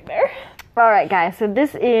 we're getting there. All right, guys. So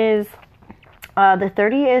this is the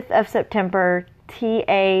 30th of September,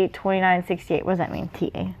 TA 2968. What does that mean,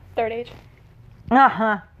 TA? Third age.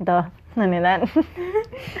 Uh-huh. Duh. I knew that.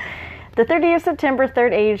 The 30th of September,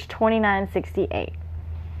 third age, 2968.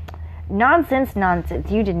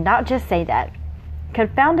 Nonsense. You did not just say that.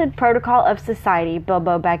 Confounded protocol of society,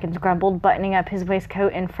 Bilbo Baggins grumbled, buttoning up his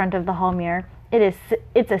waistcoat in front of the hall mirror.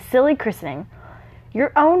 It's a silly christening.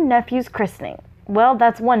 Your own nephew's christening. Well,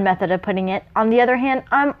 that's one method of putting it. On the other hand,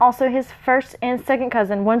 I'm also his first and second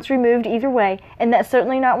cousin, once removed either way, and that's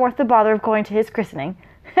certainly not worth the bother of going to his christening.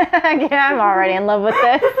 Yeah, I'm already in love with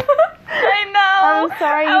this. I know. I'm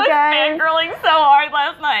sorry, you I was guys. fangirling so hard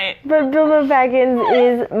last night. But Bilbo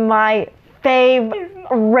Baggins is my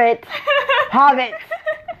favorite Hobbit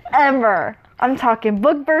ever. I'm talking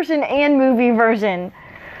book version and movie version.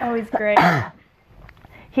 Oh, he's great.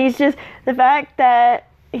 He's just, the fact that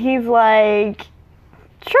he's like,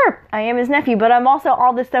 sure, I am his nephew, but I'm also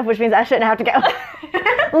all this stuff, which means I shouldn't have to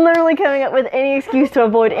go. Literally coming up with any excuse to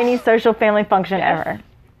avoid any social family function ever.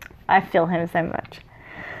 I feel him so much.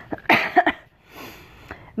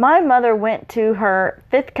 My mother went to her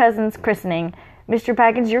 5th cousin's christening. Mr.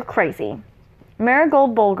 Baggins, you're crazy.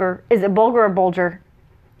 Marigold Bulger. Is it Bulger or Bulger?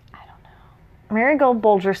 I don't know. Marigold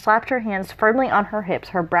Bulger slapped her hands firmly on her hips,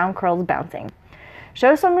 her brown curls bouncing.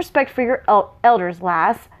 Show some respect for your elders,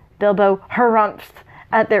 lass. Bilbo harumphed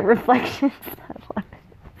at their reflections. I love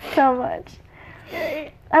it so much.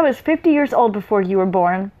 I was 50 years old before you were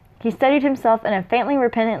born. He steadied himself, and a faintly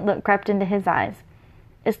repentant look crept into his eyes.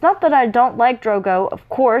 It's not that I don't like Drogo, of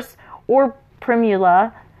course, or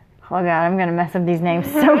Primula. Oh god, I'm gonna mess up these names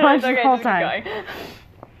so much the whole time.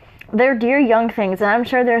 They're dear young things, and I'm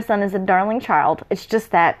sure their son is a darling child. It's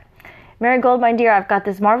just that. Marigold, my dear, I've got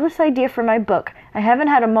this marvelous idea for my book. I haven't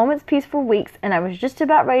had a moment's peace for weeks, and I was just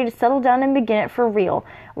about ready to settle down and begin it for real.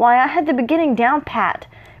 Why, I had the beginning down pat.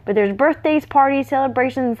 But there's birthdays, parties,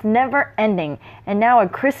 celebrations, never ending. And now a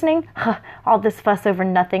christening? All this fuss over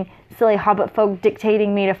nothing. Silly hobbit folk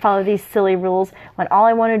dictating me to follow these silly rules when all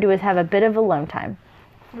I want to do is have a bit of alone time.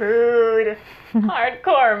 Mood.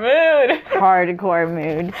 Hardcore mood. Hardcore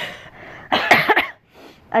mood.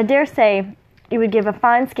 I dare say it would give a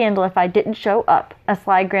fine scandal if I didn't show up. A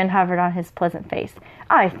sly grin hovered on his pleasant face.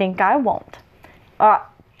 I think I won't.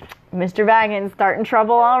 Mr. Baggins starting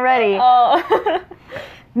trouble already. Oh.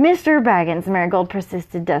 Mr. Baggins, Marigold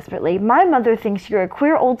persisted desperately, my mother thinks you're a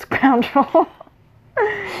queer old scoundrel.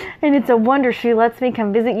 And it's a wonder she lets me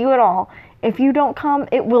come visit you at all. If you don't come,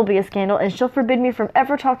 it will be a scandal, and she'll forbid me from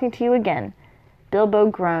ever talking to you again. Bilbo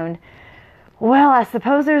groaned. Well, I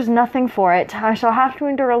suppose there's nothing for it. I shall have to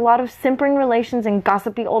endure a lot of simpering relations and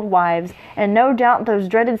gossipy old wives, and no doubt those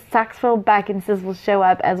dreaded Saxville Bagginses will show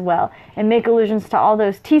up as well, and make allusions to all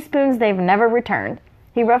those teaspoons they've never returned.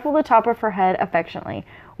 He ruffled the top of her head affectionately.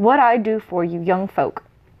 What I do for you, young folk.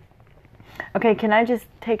 Okay, can I just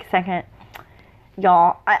take a second?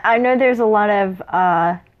 Y'all, I know there's a lot of,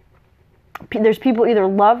 there's people either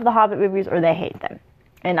love the Hobbit movies or they hate them.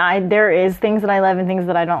 And there is things that I love and things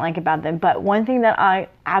that I don't like about them. But one thing that I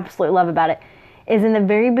absolutely love about it is in the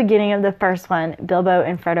very beginning of the first one, Bilbo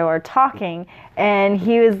and Frodo are talking, and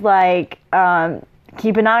he was like,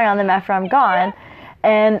 keep an eye on them after I'm gone.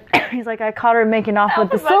 And he's like, I caught her making off with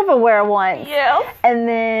the silverware once. Yeah. And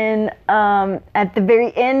then at the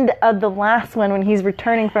very end of the last one, when he's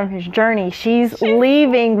returning from his journey, she's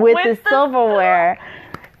leaving with the silverware.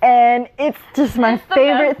 And it's just my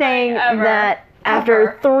favorite thing that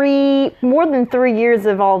after more than 3 years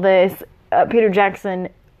of all this, Peter Jackson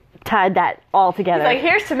tied that all together. He's like,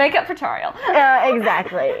 here's to make up for Tariel.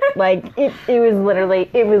 Exactly. Like, it was literally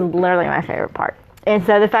my favorite part. And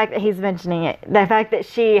so the fact that he's mentioning it, the fact that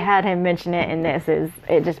she had him mention it in this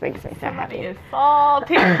it just makes me so happy. He is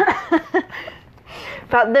salty.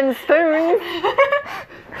 About them spoons.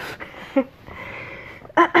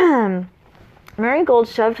 Marigold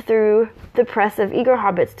shoved through the press of eager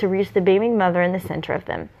hobbits to reach the beaming mother in the center of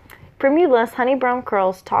them. Primula's honey brown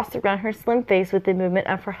curls tossed around her slim face with the movement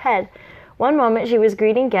of her head. One moment she was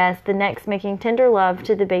greeting guests, the next making tender love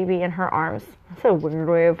to the baby in her arms. That's a weird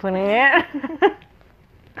way of putting it.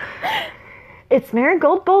 It's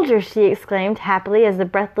Marigold Bulger, she exclaimed happily as the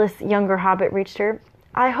breathless younger hobbit reached her.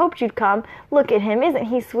 I hoped you'd come. Look at him, isn't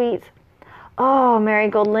he sweet? Oh,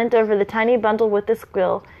 Marigold leant over the tiny bundle with a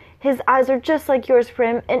squill. His eyes are just like yours,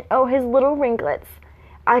 Prim, and oh, his little ringlets.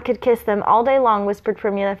 I could kiss them all day long, whispered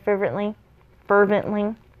Primula fervently.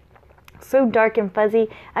 So dark and fuzzy,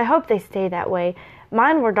 I hope they stay that way.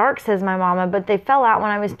 Mine were dark, says my mama, but they fell out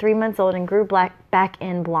when I was 3 months old and grew back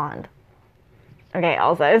in blonde. Okay,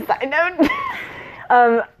 also, side note.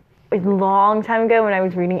 A long time ago when I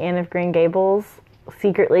was reading Anne of Green Gables,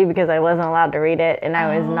 secretly because I wasn't allowed to read it, and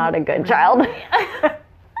I was not a good child.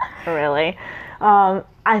 Really.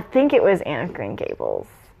 I think it was Anne of Green Gables.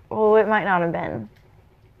 Well, it might not have been.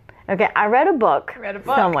 Okay, I read a book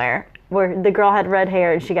somewhere where the girl had red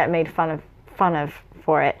hair and she got made fun of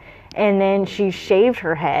for it. And then she shaved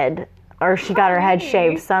her head, or she got her head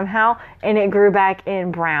shaved somehow, and it grew back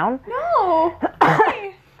in brown. No.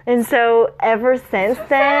 And so ever since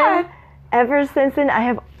then, I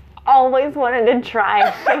have always wanted to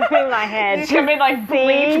try shaving my head. She's made like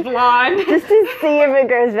bleach blonde. Just to see if it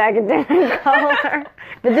grows back a different color.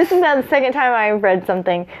 But this is now the second time I've read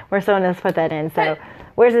something where someone has put that in. So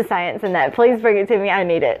where's the science in that? Please bring it to me. I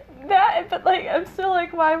need it. But like, I'm still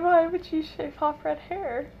like, why would you shave off red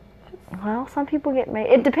hair? Well, some people get made.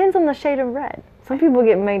 It depends on the shade of red. Some people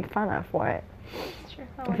get made fun of for it. That's true.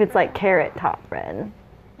 If it's like carrot top red.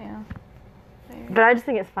 Yeah. But I just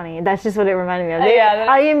think it's funny. That's just what it reminded me of. Yeah,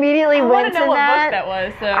 I immediately went to know what that. book that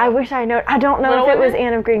was. So. I wish I know. I don't know Little if it was Women?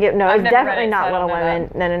 Anne of Green Gables. No, it's definitely not so Little Women.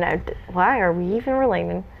 No. Why are we even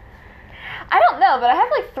related? I don't know, but I have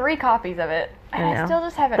like 3 copies of it. And I know. still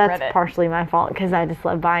just haven't read it. That's partially my fault because I just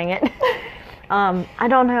love buying it. I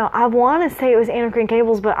don't know. I want to say it was Anne of Green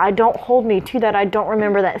Gables, but I don't hold me to that. I don't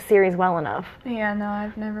remember that series well enough. Yeah, no,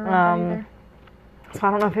 I've never read that either. So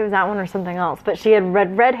I don't know if it was that one or something else. But she had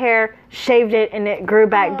red hair, shaved it, and it grew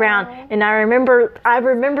back brown. And I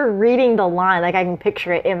remember reading the line, like I can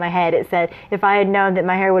picture it in my head. It said, if I had known that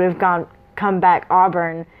my hair would have come back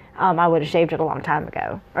auburn, I would have shaved it a long time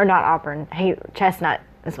ago. Or not auburn, chestnut.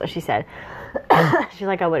 That's what she said. She's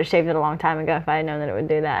like, I would have shaved it a long time ago if I had known that it would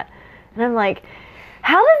do that. And I'm like,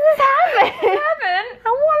 how does this happen? I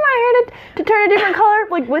want my hair to turn a different color,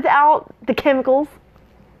 like without the chemicals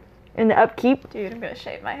and the upkeep. Dude, I'm gonna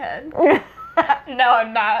shave my head. No,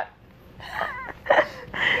 I'm not.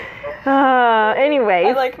 Anyways.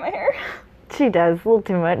 I like my hair. She does. A little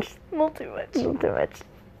too much. A little too much. A little too much.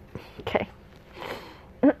 Okay.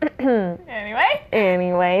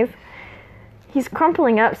 Anyways. He's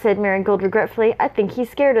crumpling up, said Marigold regretfully. I think he's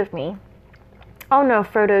scared of me. Oh no,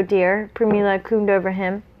 Frodo dear, Pramila cooed over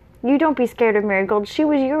him. You don't be scared of Marigold. She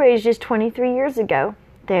was your age just 23 years ago.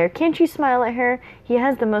 There, can't you smile at her? He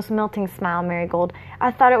has the most melting smile, Marigold.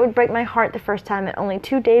 I thought it would break my heart the first time at only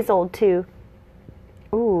 2 days old, too.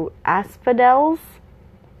 Ooh, asphodels?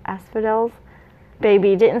 Asphodels?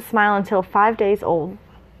 Baby didn't smile until 5 days old.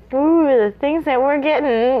 Ooh, the things that we're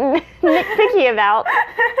getting nitpicky about.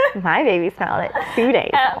 My baby smiled at 2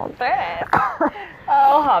 days old.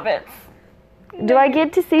 Oh, hobbits. Do I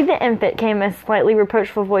get to see the infant? Came a slightly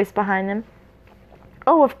reproachful voice behind them.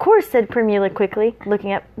 Oh, of course, said Pramila quickly,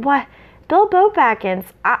 looking up. Why, Bilbo Baggins,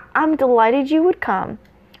 I'm delighted you would come.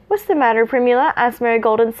 What's the matter, Pramila? Asked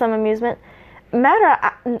Marigold in some amusement.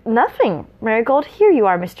 Nothing, Marigold. Here you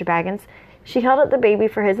are, Mr. Baggins. She held up the baby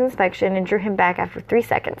for his inspection and drew him back after 3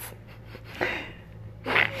 seconds.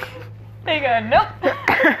 There you go. Nope.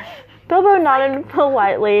 Bilbo nodded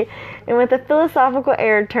politely and with a philosophical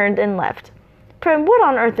air turned and left. Prim, what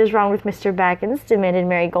on earth is wrong with Mr. Baggins? Demanded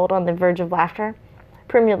Marigold on the verge of laughter.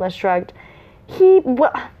 Primula shrugged. He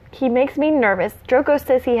makes me nervous. Draco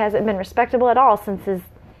says he hasn't been respectable at all since his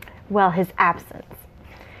absence.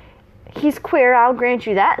 He's queer, I'll grant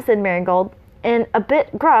you that, said Marigold, and a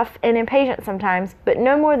bit gruff and impatient sometimes, but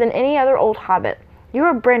no more than any other old hobbit. You're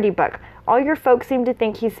a Brandybuck. All your folks seem to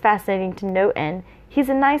think he's fascinating to no end. He's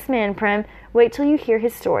a nice man, Prim. Wait till you hear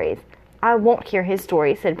his stories. I won't hear his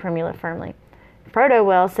stories, said Primula firmly. Frodo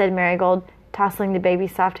will, said Marigold, tousling the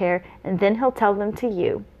baby's soft hair, and then he'll tell them to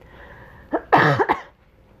you.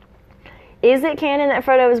 Is it canon that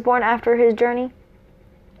Frodo was born after his journey?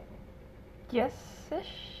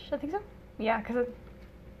 Yes-ish, I think so. Yeah, because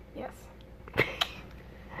yes.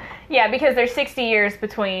 Yeah, because there's 60 years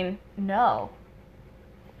between. No.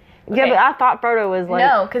 Okay. Yeah, but I thought Frodo was like.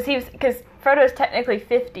 No, because Frodo's technically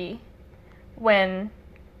 50 when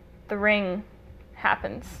the ring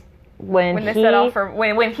happens. When they set off for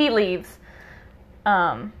when he leaves.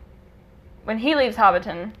 When he leaves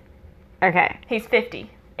Hobbiton. Okay. He's 50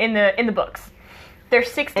 in the books. There's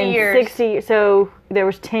 60 years. 60. So there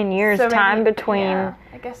was 10 years time between I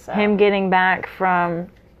guess so. him getting back from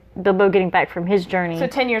Bilbo getting back from his journey. So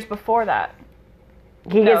 10 years before that.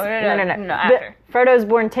 No, after. Frodo's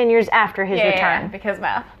born 10 years after his return. Yeah, because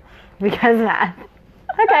math. Because math.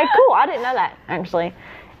 Okay, cool. I didn't know that, actually.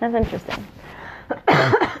 That's interesting.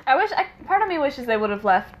 Part of me wishes they would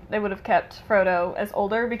have kept Frodo as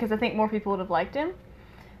older, because I think more people would have liked him.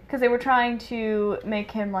 Because they were trying to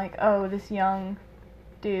make him like, oh, this young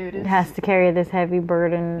dude has to carry this heavy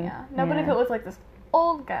burden. Yeah. No, but if it was like this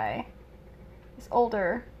old guy, this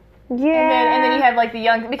older. Yeah. And then you have like the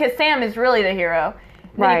young, because Sam is really the hero.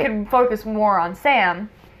 Then you could focus more on Sam.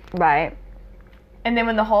 Right. And then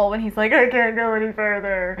when he's like, I can't go any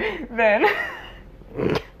further, then.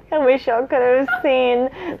 I wish y'all could have seen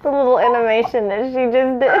the little animation that she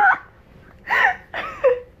just did.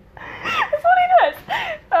 That's what he does.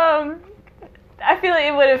 I feel like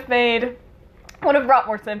it would have brought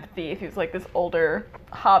more sympathy if he was like this older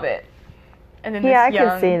hobbit. And then I young,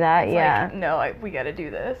 can see that, yeah. Like, no, we gotta do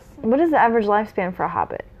this. What is the average lifespan for a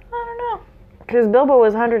hobbit? I don't know. Because Bilbo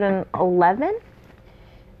was 111?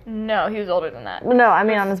 No, he was older than that. No, I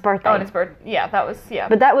mean on his birthday. Oh, on his birthday. Yeah, that was, yeah.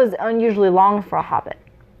 But that was unusually long for a hobbit.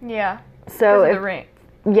 Yeah. So because of the ring.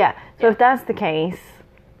 Yeah. So if that's the case,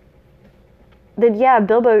 then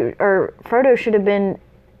Bilbo or Frodo should have been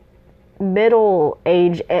middle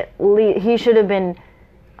age at least. He should have been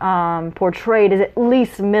portrayed as at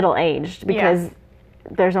least middle aged, because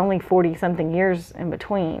there's only 40 something years in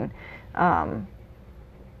between. Yeah.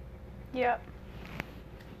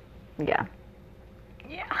 Yeah.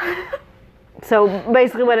 Yeah. So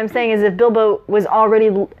basically what I'm saying is if Bilbo was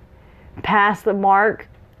already past the mark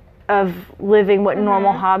of living what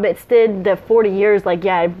normal hobbits did. The 40 years, like,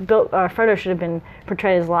 yeah, Frodo should have been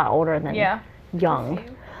portrayed as a lot older than young.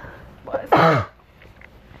 I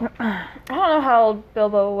don't know how old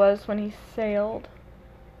Bilbo was when he sailed.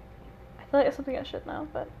 I feel like it's something I should know,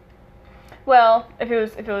 but well, if it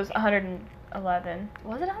was 111,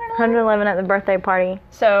 was it 111? 111 at the birthday party.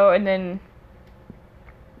 So and then,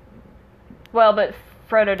 well, but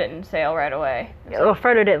Frodo didn't sail right away. Well,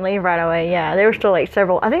 Frodo didn't leave right away. Yeah, there were still like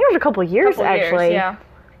several. I think there was a couple years actually. Yeah.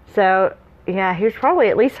 So yeah, he was probably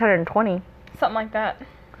at least 120 Something like that.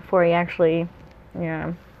 before he actually.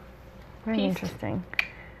 Yeah. Very interesting.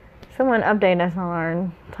 Someone update us on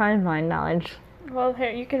our timeline knowledge. Well, here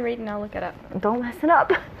you can read and I'll look it up. Don't mess it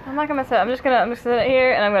up. I'm not gonna mess it up. I'm just gonna sit it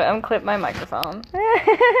here and I'm gonna unclip my microphone. So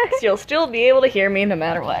you'll still be able to hear me no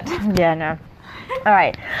matter what. Yeah, no. All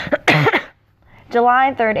right.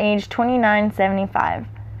 July 3rd, age 2975.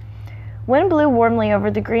 Wind blew warmly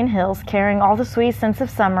over the green hills, carrying all the sweet scents of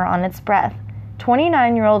summer on its breath.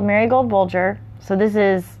 29-year-old Marigold Bolger,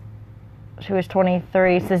 she was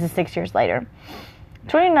 23, so this is 6 years later.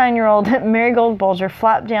 29-year-old Marigold Bolger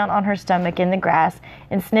flopped down on her stomach in the grass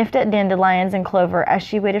and sniffed at dandelions and clover as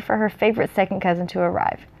she waited for her favorite second cousin to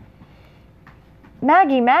arrive.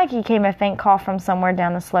 Maggie, Maggie, came a faint call from somewhere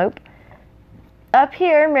down the slope. Up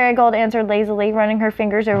here, Marigold answered lazily, running her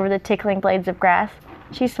fingers over the tickling blades of grass.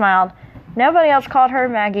 She smiled. Nobody else called her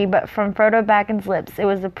Maggie, but from Frodo Baggin's lips, it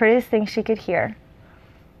was the prettiest thing she could hear.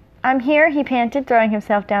 I'm here, he panted, throwing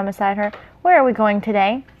himself down beside her. Where are we going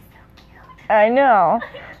today? I know.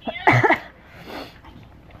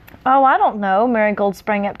 Oh, I don't know. Marigold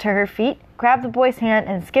sprang up to her feet, grabbed the boy's hand,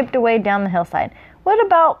 and skipped away down the hillside. What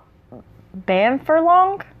about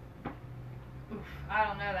Banfurlong? I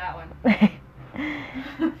don't know that one.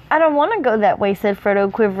 I don't want to go that way, said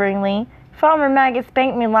Frodo quiveringly. Farmer Maggot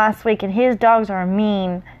spanked me last week, and his dogs are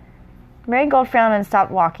mean. Marigold frowned and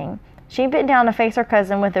stopped walking. She bent down to face her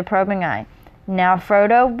cousin with a probing eye. Now,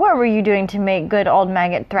 Frodo, what were you doing to make good old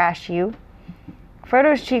Maggot thrash you?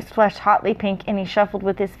 Frodo's cheeks flushed hotly pink, and he shuffled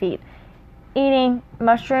with his feet. Eating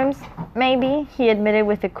mushrooms, maybe, he admitted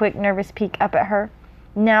with a quick, nervous peek up at her.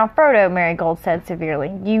 Now, Frodo, Marigold said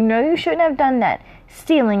severely, you know you shouldn't have done that.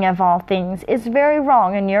 Stealing, of all things, is very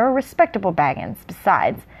wrong, and you're a respectable Baggins.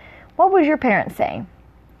 Besides, what would your parents say?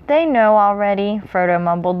 They know already, Frodo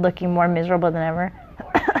mumbled, looking more miserable than ever.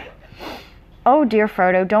 Oh, dear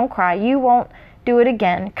Frodo, don't cry. You won't do it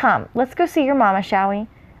again. Come, let's go see your mama, shall we?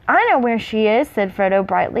 I know where she is, said Frodo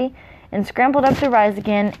brightly, and scrambled up the rise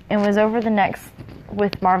again and was over the next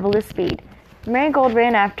with marvelous speed. Marigold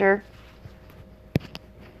ran after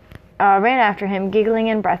him, giggling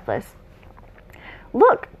and breathless.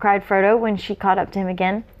 Look, cried Frodo when she caught up to him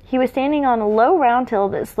again. He was standing on a low round hill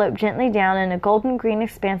that sloped gently down in a golden-green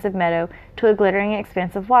expanse of meadow to a glittering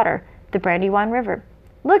expanse of water, the Brandywine River.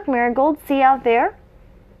 Look, Marigold, see out there?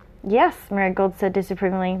 Yes, Marigold said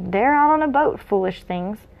disapprovingly. They're out on a boat, foolish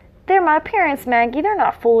things. They're my parents, Maggie. They're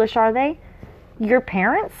not foolish, are they? Your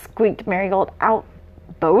parents? Squeaked Marigold. Out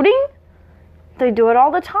boating? They do it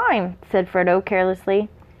all the time, said Frodo carelessly.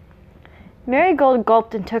 Marigold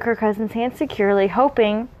gulped and took her cousin's hand securely,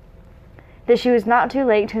 hoping that she was not too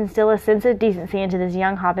late to instill a sense of decency into this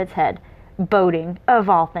young hobbit's head. Boating,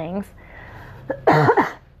 of all things.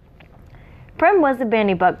 Prim was a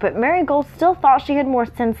bandybuck, but Marigold still thought she had more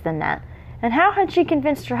sense than that. And how had she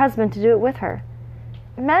convinced her husband to do it with her?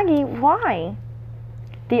 Maggie, why?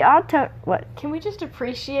 The odd tone... What? Can we just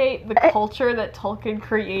appreciate the culture that Tolkien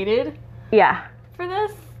created Yeah. for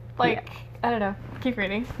this? Like, yeah. I don't know. Keep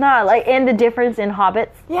reading. No, like, and the difference in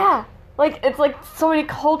hobbits. Yeah. Like, it's like so many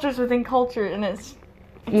cultures within culture, and it's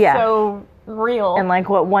so real. And like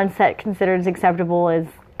what one set considers acceptable is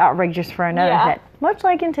outrageous for another set. Much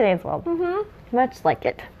like in today's world. Mm-hmm. Much like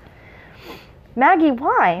it. Maggie,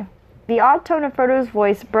 why? The odd tone of Frodo's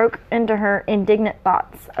voice broke into her indignant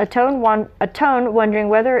thoughts, a tone wondering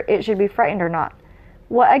whether it should be frightened or not.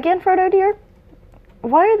 What again, Frodo dear?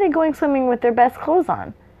 Why are they going swimming with their best clothes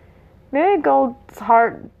on? Marigold's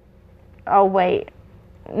heart... Oh, wait.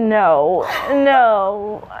 No. I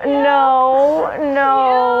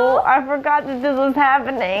forgot that this was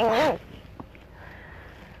happening.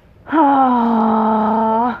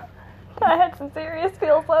 I had some serious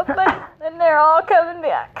feels last night, and they're all coming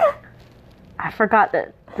back. I forgot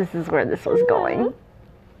that this is where this was going.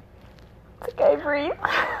 It's okay, breathe.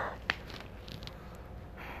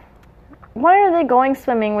 Why are they going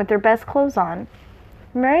swimming with their best clothes on?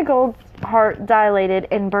 Marigold's heart dilated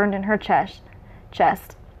and burned in her chest.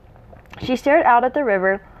 She stared out at the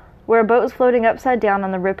river, where a boat was floating upside down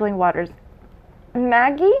on the rippling waters.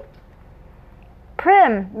 Maggie?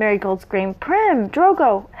 Prim! Marigold screamed. Prim!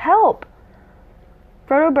 Drogo! Help!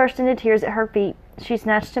 Frodo burst into tears at her feet. She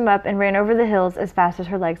snatched him up and ran over the hills as fast as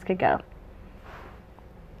her legs could go.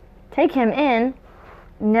 Take him in?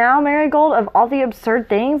 Now, Marigold, of all the absurd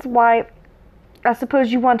things, why, I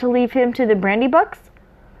suppose you want to leave him to the Brandybucks?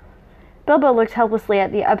 Bilbo looked helplessly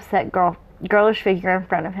at the upset girlish figure in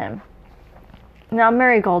front of him. Now,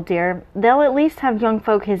 Marigold, dear, they'll at least have young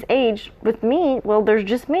folk his age. With me, well, there's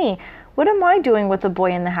just me. What am I doing with a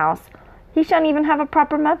boy in the house? He shan't even have a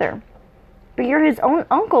proper mother. But you're his own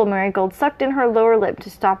uncle, Marigold sucked in her lower lip to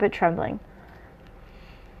stop it trembling.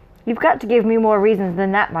 You've got to give me more reasons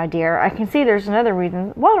than that, my dear. I can see there's another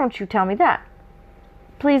reason. Why don't you tell me that?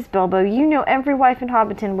 Please, Bilbo, you know every wife in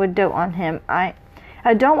Hobbiton would dote on him. I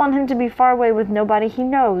don't want him to be far away with nobody he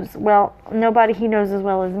knows. Well, nobody he knows as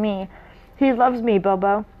well as me. He loves me,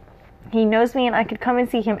 Bilbo. He knows me and I could come and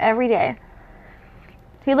see him every day.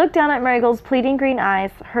 He looked down at Marigold's pleading green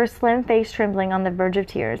eyes, her slim face trembling on the verge of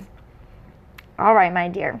tears. All right, my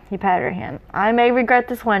dear, he patted her hand. I may regret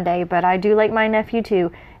this one day, but I do like my nephew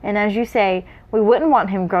too, and as you say, we wouldn't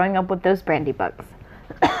want him growing up with those Brandybucks.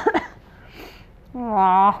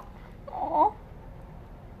 Aww. Aww.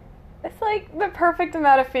 It's like the perfect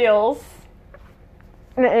amount of feels.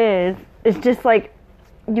 It is. It's just like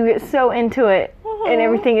you get so into it, and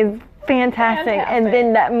everything is fantastic. And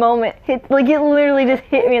then that moment hit, like it literally just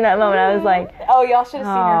hit me in that moment. I was like, oh, y'all should have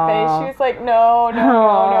seen her face. She was like, no. Like,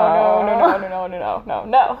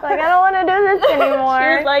 I don't want to do this anymore.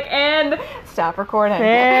 She was like, and stop recording.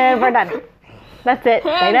 And we're done. That's it.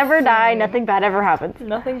 They never die. Nothing bad ever happens.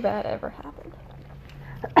 Nothing bad ever happened.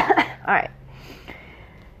 Alright.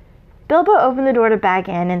 Bilbo opened the door to Bag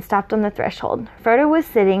End and stopped on the threshold. Frodo was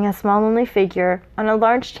sitting, a small lonely figure, on a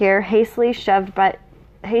large chair hastily shoved by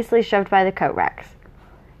the coat racks.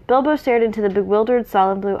 Bilbo stared into the bewildered,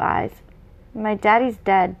 solemn blue eyes. My daddy's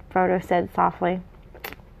dead, Frodo said softly.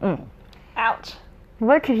 Ouch.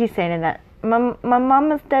 What could he say to that? My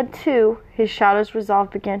mama's dead too. His shadows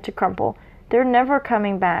resolve began to crumple. They're never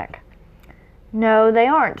coming back. No, they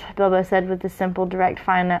aren't, Bilbo said with a simple, direct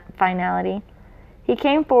finality. He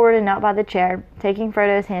came forward and knelt by the chair, taking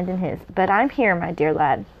Frodo's hand in his. But I'm here, my dear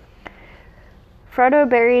lad. Frodo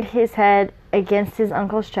buried his head against his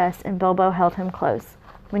uncle's chest, and Bilbo held him close.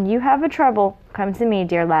 When you have a trouble, come to me,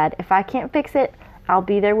 dear lad. If I can't fix it, I'll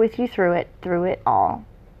be there with you through it all.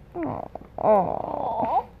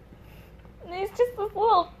 Aww. He's just this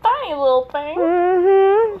tiny little thing.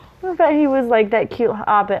 I bet he was like that cute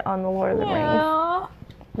hobbit on the Lord of the Rings.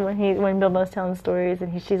 When Bilbo's telling stories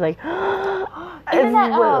and she's like, it's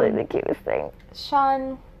literally the cutest thing.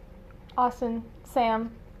 Sean Austin,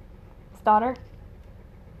 Sam's daughter?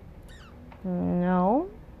 No.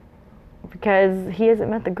 Because he hasn't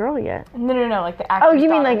met the girl yet. No, like the actor's Oh, you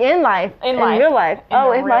mean daughter. like in life? In real life?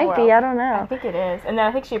 Oh, it might be. I don't know. I think it is. And then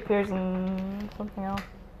I think she appears in something else.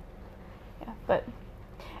 Yeah, but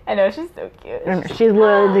I know, she's so cute. She's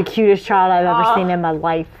literally the cutest child I've ever seen in my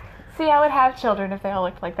life. See, I would have children if they all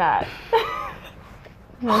looked like that.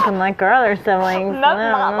 Nothing like her other siblings.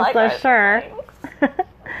 Not like so sure.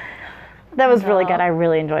 That was really good. I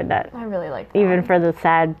really enjoyed that. I really liked that. Even for the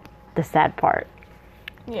sad part.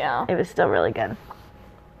 Yeah. It was still really good.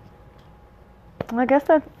 I guess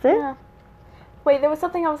that's it. Yeah. Wait, there was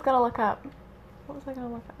something I was going to look up. What was I going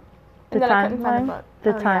to look up? The I couldn't find the book.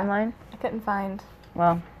 The timeline? Yeah. I couldn't find.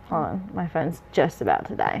 Well, hold on. My phone's just about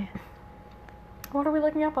to die. What are we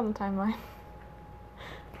looking up on the timeline?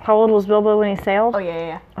 How old was Bilbo when he sailed? Oh,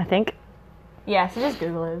 yeah. I think. Yeah, so just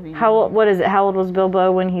Google it. What is it? How old was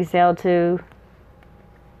Bilbo when he sailed to...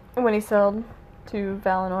 When he sailed to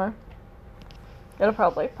Valinor. It'll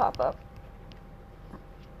probably pop up.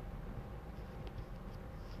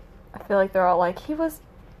 I feel like they're all like, he was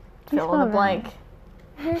fill in the blank.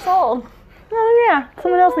 Years old. Oh, yeah.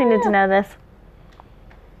 Someone else needed to know this.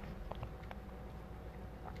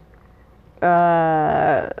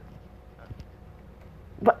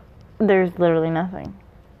 But there's literally nothing.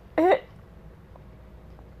 Yeah,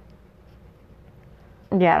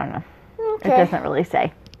 I don't know. Okay. It doesn't really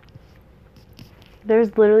say.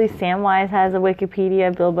 There's literally Samwise has a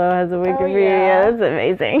Wikipedia, Bilbo has a Wikipedia. Oh, yeah. That's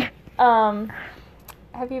amazing.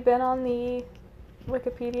 Have you been on the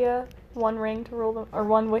Wikipedia One Ring to rule them, or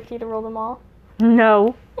One Wiki to rule them all?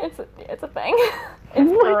 No. It's a thing.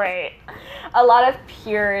 It's great. A lot of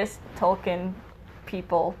purist Tolkien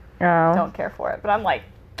people don't care for it, but I'm like,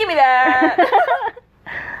 give me that.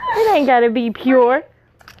 It ain't gotta be pure.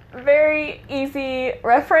 Very easy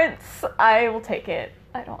reference. I will take it.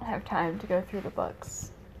 I don't have time to go through the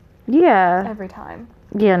books. Yeah. Every time.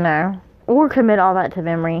 Yeah, no. Or commit all that to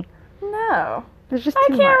memory. No. There's just I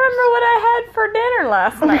too can't much. remember what I had for dinner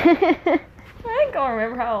last night. I ain't gonna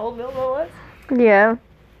remember how old Bilbo was. Yeah.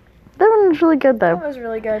 That one was really good, That though. was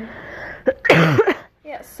really good.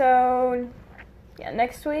 Yeah, so,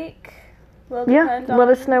 next week will Yeah, depend on let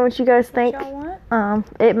us know what you guys what think. y'all want.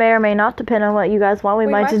 It may or may not depend on what you guys want. We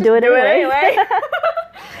might just do it anyway.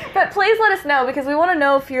 But please let us know, because we want to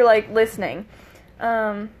know if you're, like, listening.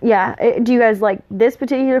 Yeah. Do you guys like this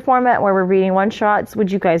particular format where we're reading one-shots?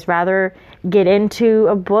 Would you guys rather get into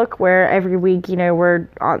a book where every week, we're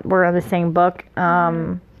on the same book?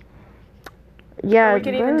 Yeah. Or we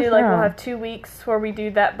could even do, like, we'll have 2 weeks where we do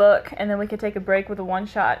that book, and then we could take a break with a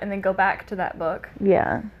one-shot, and then go back to that book,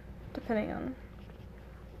 Yeah. depending on...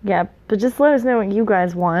 Yeah, but just let us know what you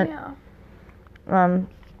guys want. Yeah.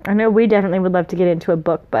 I know we definitely would love to get into a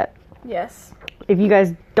book, but Yes. if you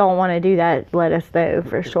guys don't want to do that, let us know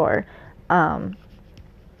for sure.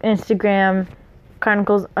 Instagram,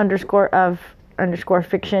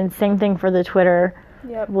 Chronicles_of_fiction. Same thing for the Twitter.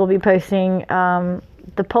 Yep. We'll be posting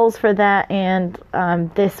the polls for that, and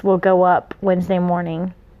this will go up Wednesday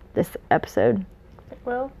morning, this episode.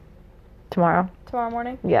 Will? Tomorrow. Tomorrow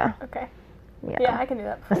morning? Yeah. Okay. Yeah. Yeah, I can do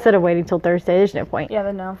that before. Instead of waiting till Thursday, there's no point. Yeah,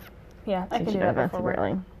 then no. Yeah, I can Since do you know that that's before work.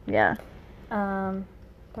 early. Yeah.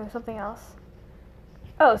 There's something else.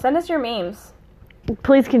 Oh, send us your memes.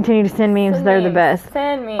 Please continue to send memes. Send They're the memes. best.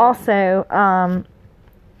 Send memes. Also,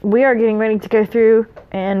 we are getting ready to go through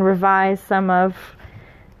and revise some of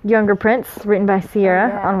Younger Prince, written by Sierra Oh,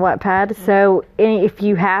 yeah. on Wattpad. So, if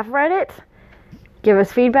you have read it, give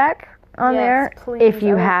us feedback on Yes, there. please. If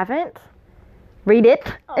you haven't, read it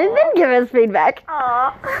and then give us feedback.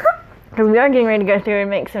 Aw. Because we are getting ready to go through and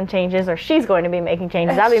make some changes, or she's going to be making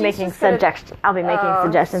changes. I'll be She's making just gonna- suggestions. I'll be making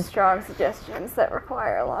suggestions. Strong suggestions that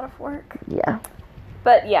require a lot of work. Yeah,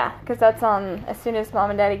 But yeah, because that's on as soon as Mom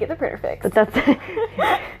and Daddy get the printer fixed. but that's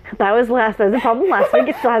that was a problem last week.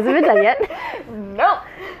 It still hasn't been done yet. Nope.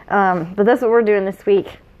 But that's what we're doing this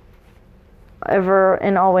week. Ever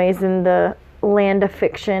and always in the land of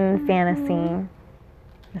fiction, fantasy.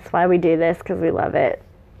 That's why we do this, because we love it.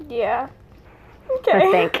 Yeah. Okay.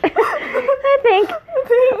 I think. I think.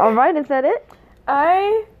 All right, is that it?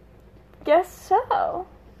 I guess so.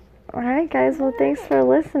 All right, guys. Well, thanks for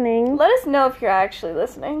listening. Let us know if you're actually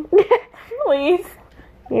listening. Please.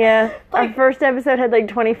 Yeah, our Like- first episode had like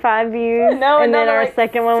 25 views, No, and then another, our like,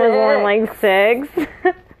 second one was only like 6.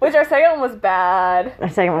 Which our second one was bad. Our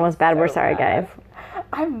second one was bad. We're So sorry, bad. guys.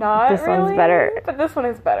 I'm not This one's really, better. But this one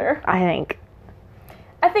is better. I think.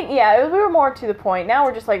 I think, yeah, we were more to the point. Now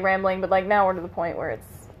we're just like rambling, but like now we're to the point where it's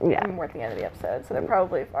Yeah. we're at the end of the episode, so they're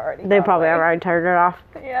probably already. They probably have already turned it off.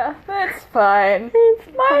 Yeah, that's fine.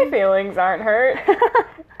 My feelings aren't hurt.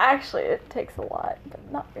 Actually, it takes a lot, but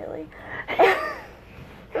not really.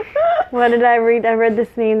 What did I read? I read this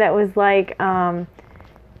meme that was like, I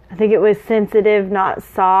think it was sensitive, not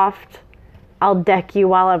soft. I'll deck you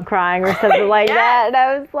while I'm crying, or something like Yes. that. And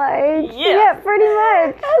I was like, Yes. yeah, pretty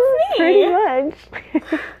much. That's me. Pretty much.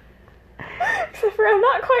 Except for I'm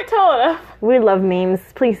not quite tall enough. We love memes.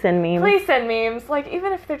 Please send memes. Please send memes, like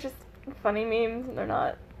even if they're just funny memes, and they're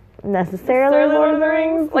not Necessarily Lord of the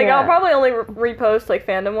Rings. Like yeah. I'll probably only repost like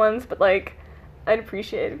fandom ones, but like I'd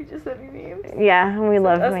appreciate it if you just send me memes. Yeah, we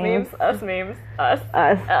love Us memes. memes, us memes, us.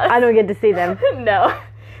 Us. Us. I don't get to see them. No,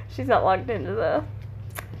 she's not logged into the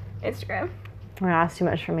Instagram. Well, that's too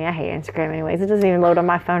much for me. I hate Instagram anyways. It doesn't even load on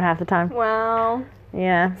my phone half the time. Wow.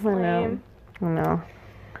 Yeah, I know. Lame. I know.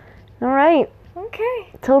 All right. Okay.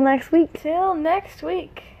 Till next week. Till next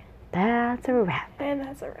week. That's a wrap. And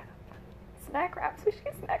that's a wrap. Snack wraps. We should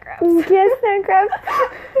get snack wraps. Yes, snack wraps.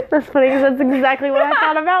 That's funny because that's exactly what I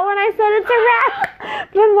thought about when I said it's a wrap.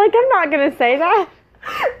 But I'm like, I'm not going to say that.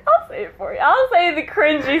 I'll say it for you. I'll say the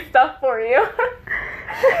cringy stuff for you.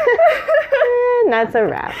 And that's a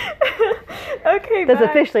wrap. Okay, That's bye.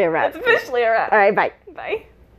 officially a wrap. That's officially a wrap. All right, bye. Bye.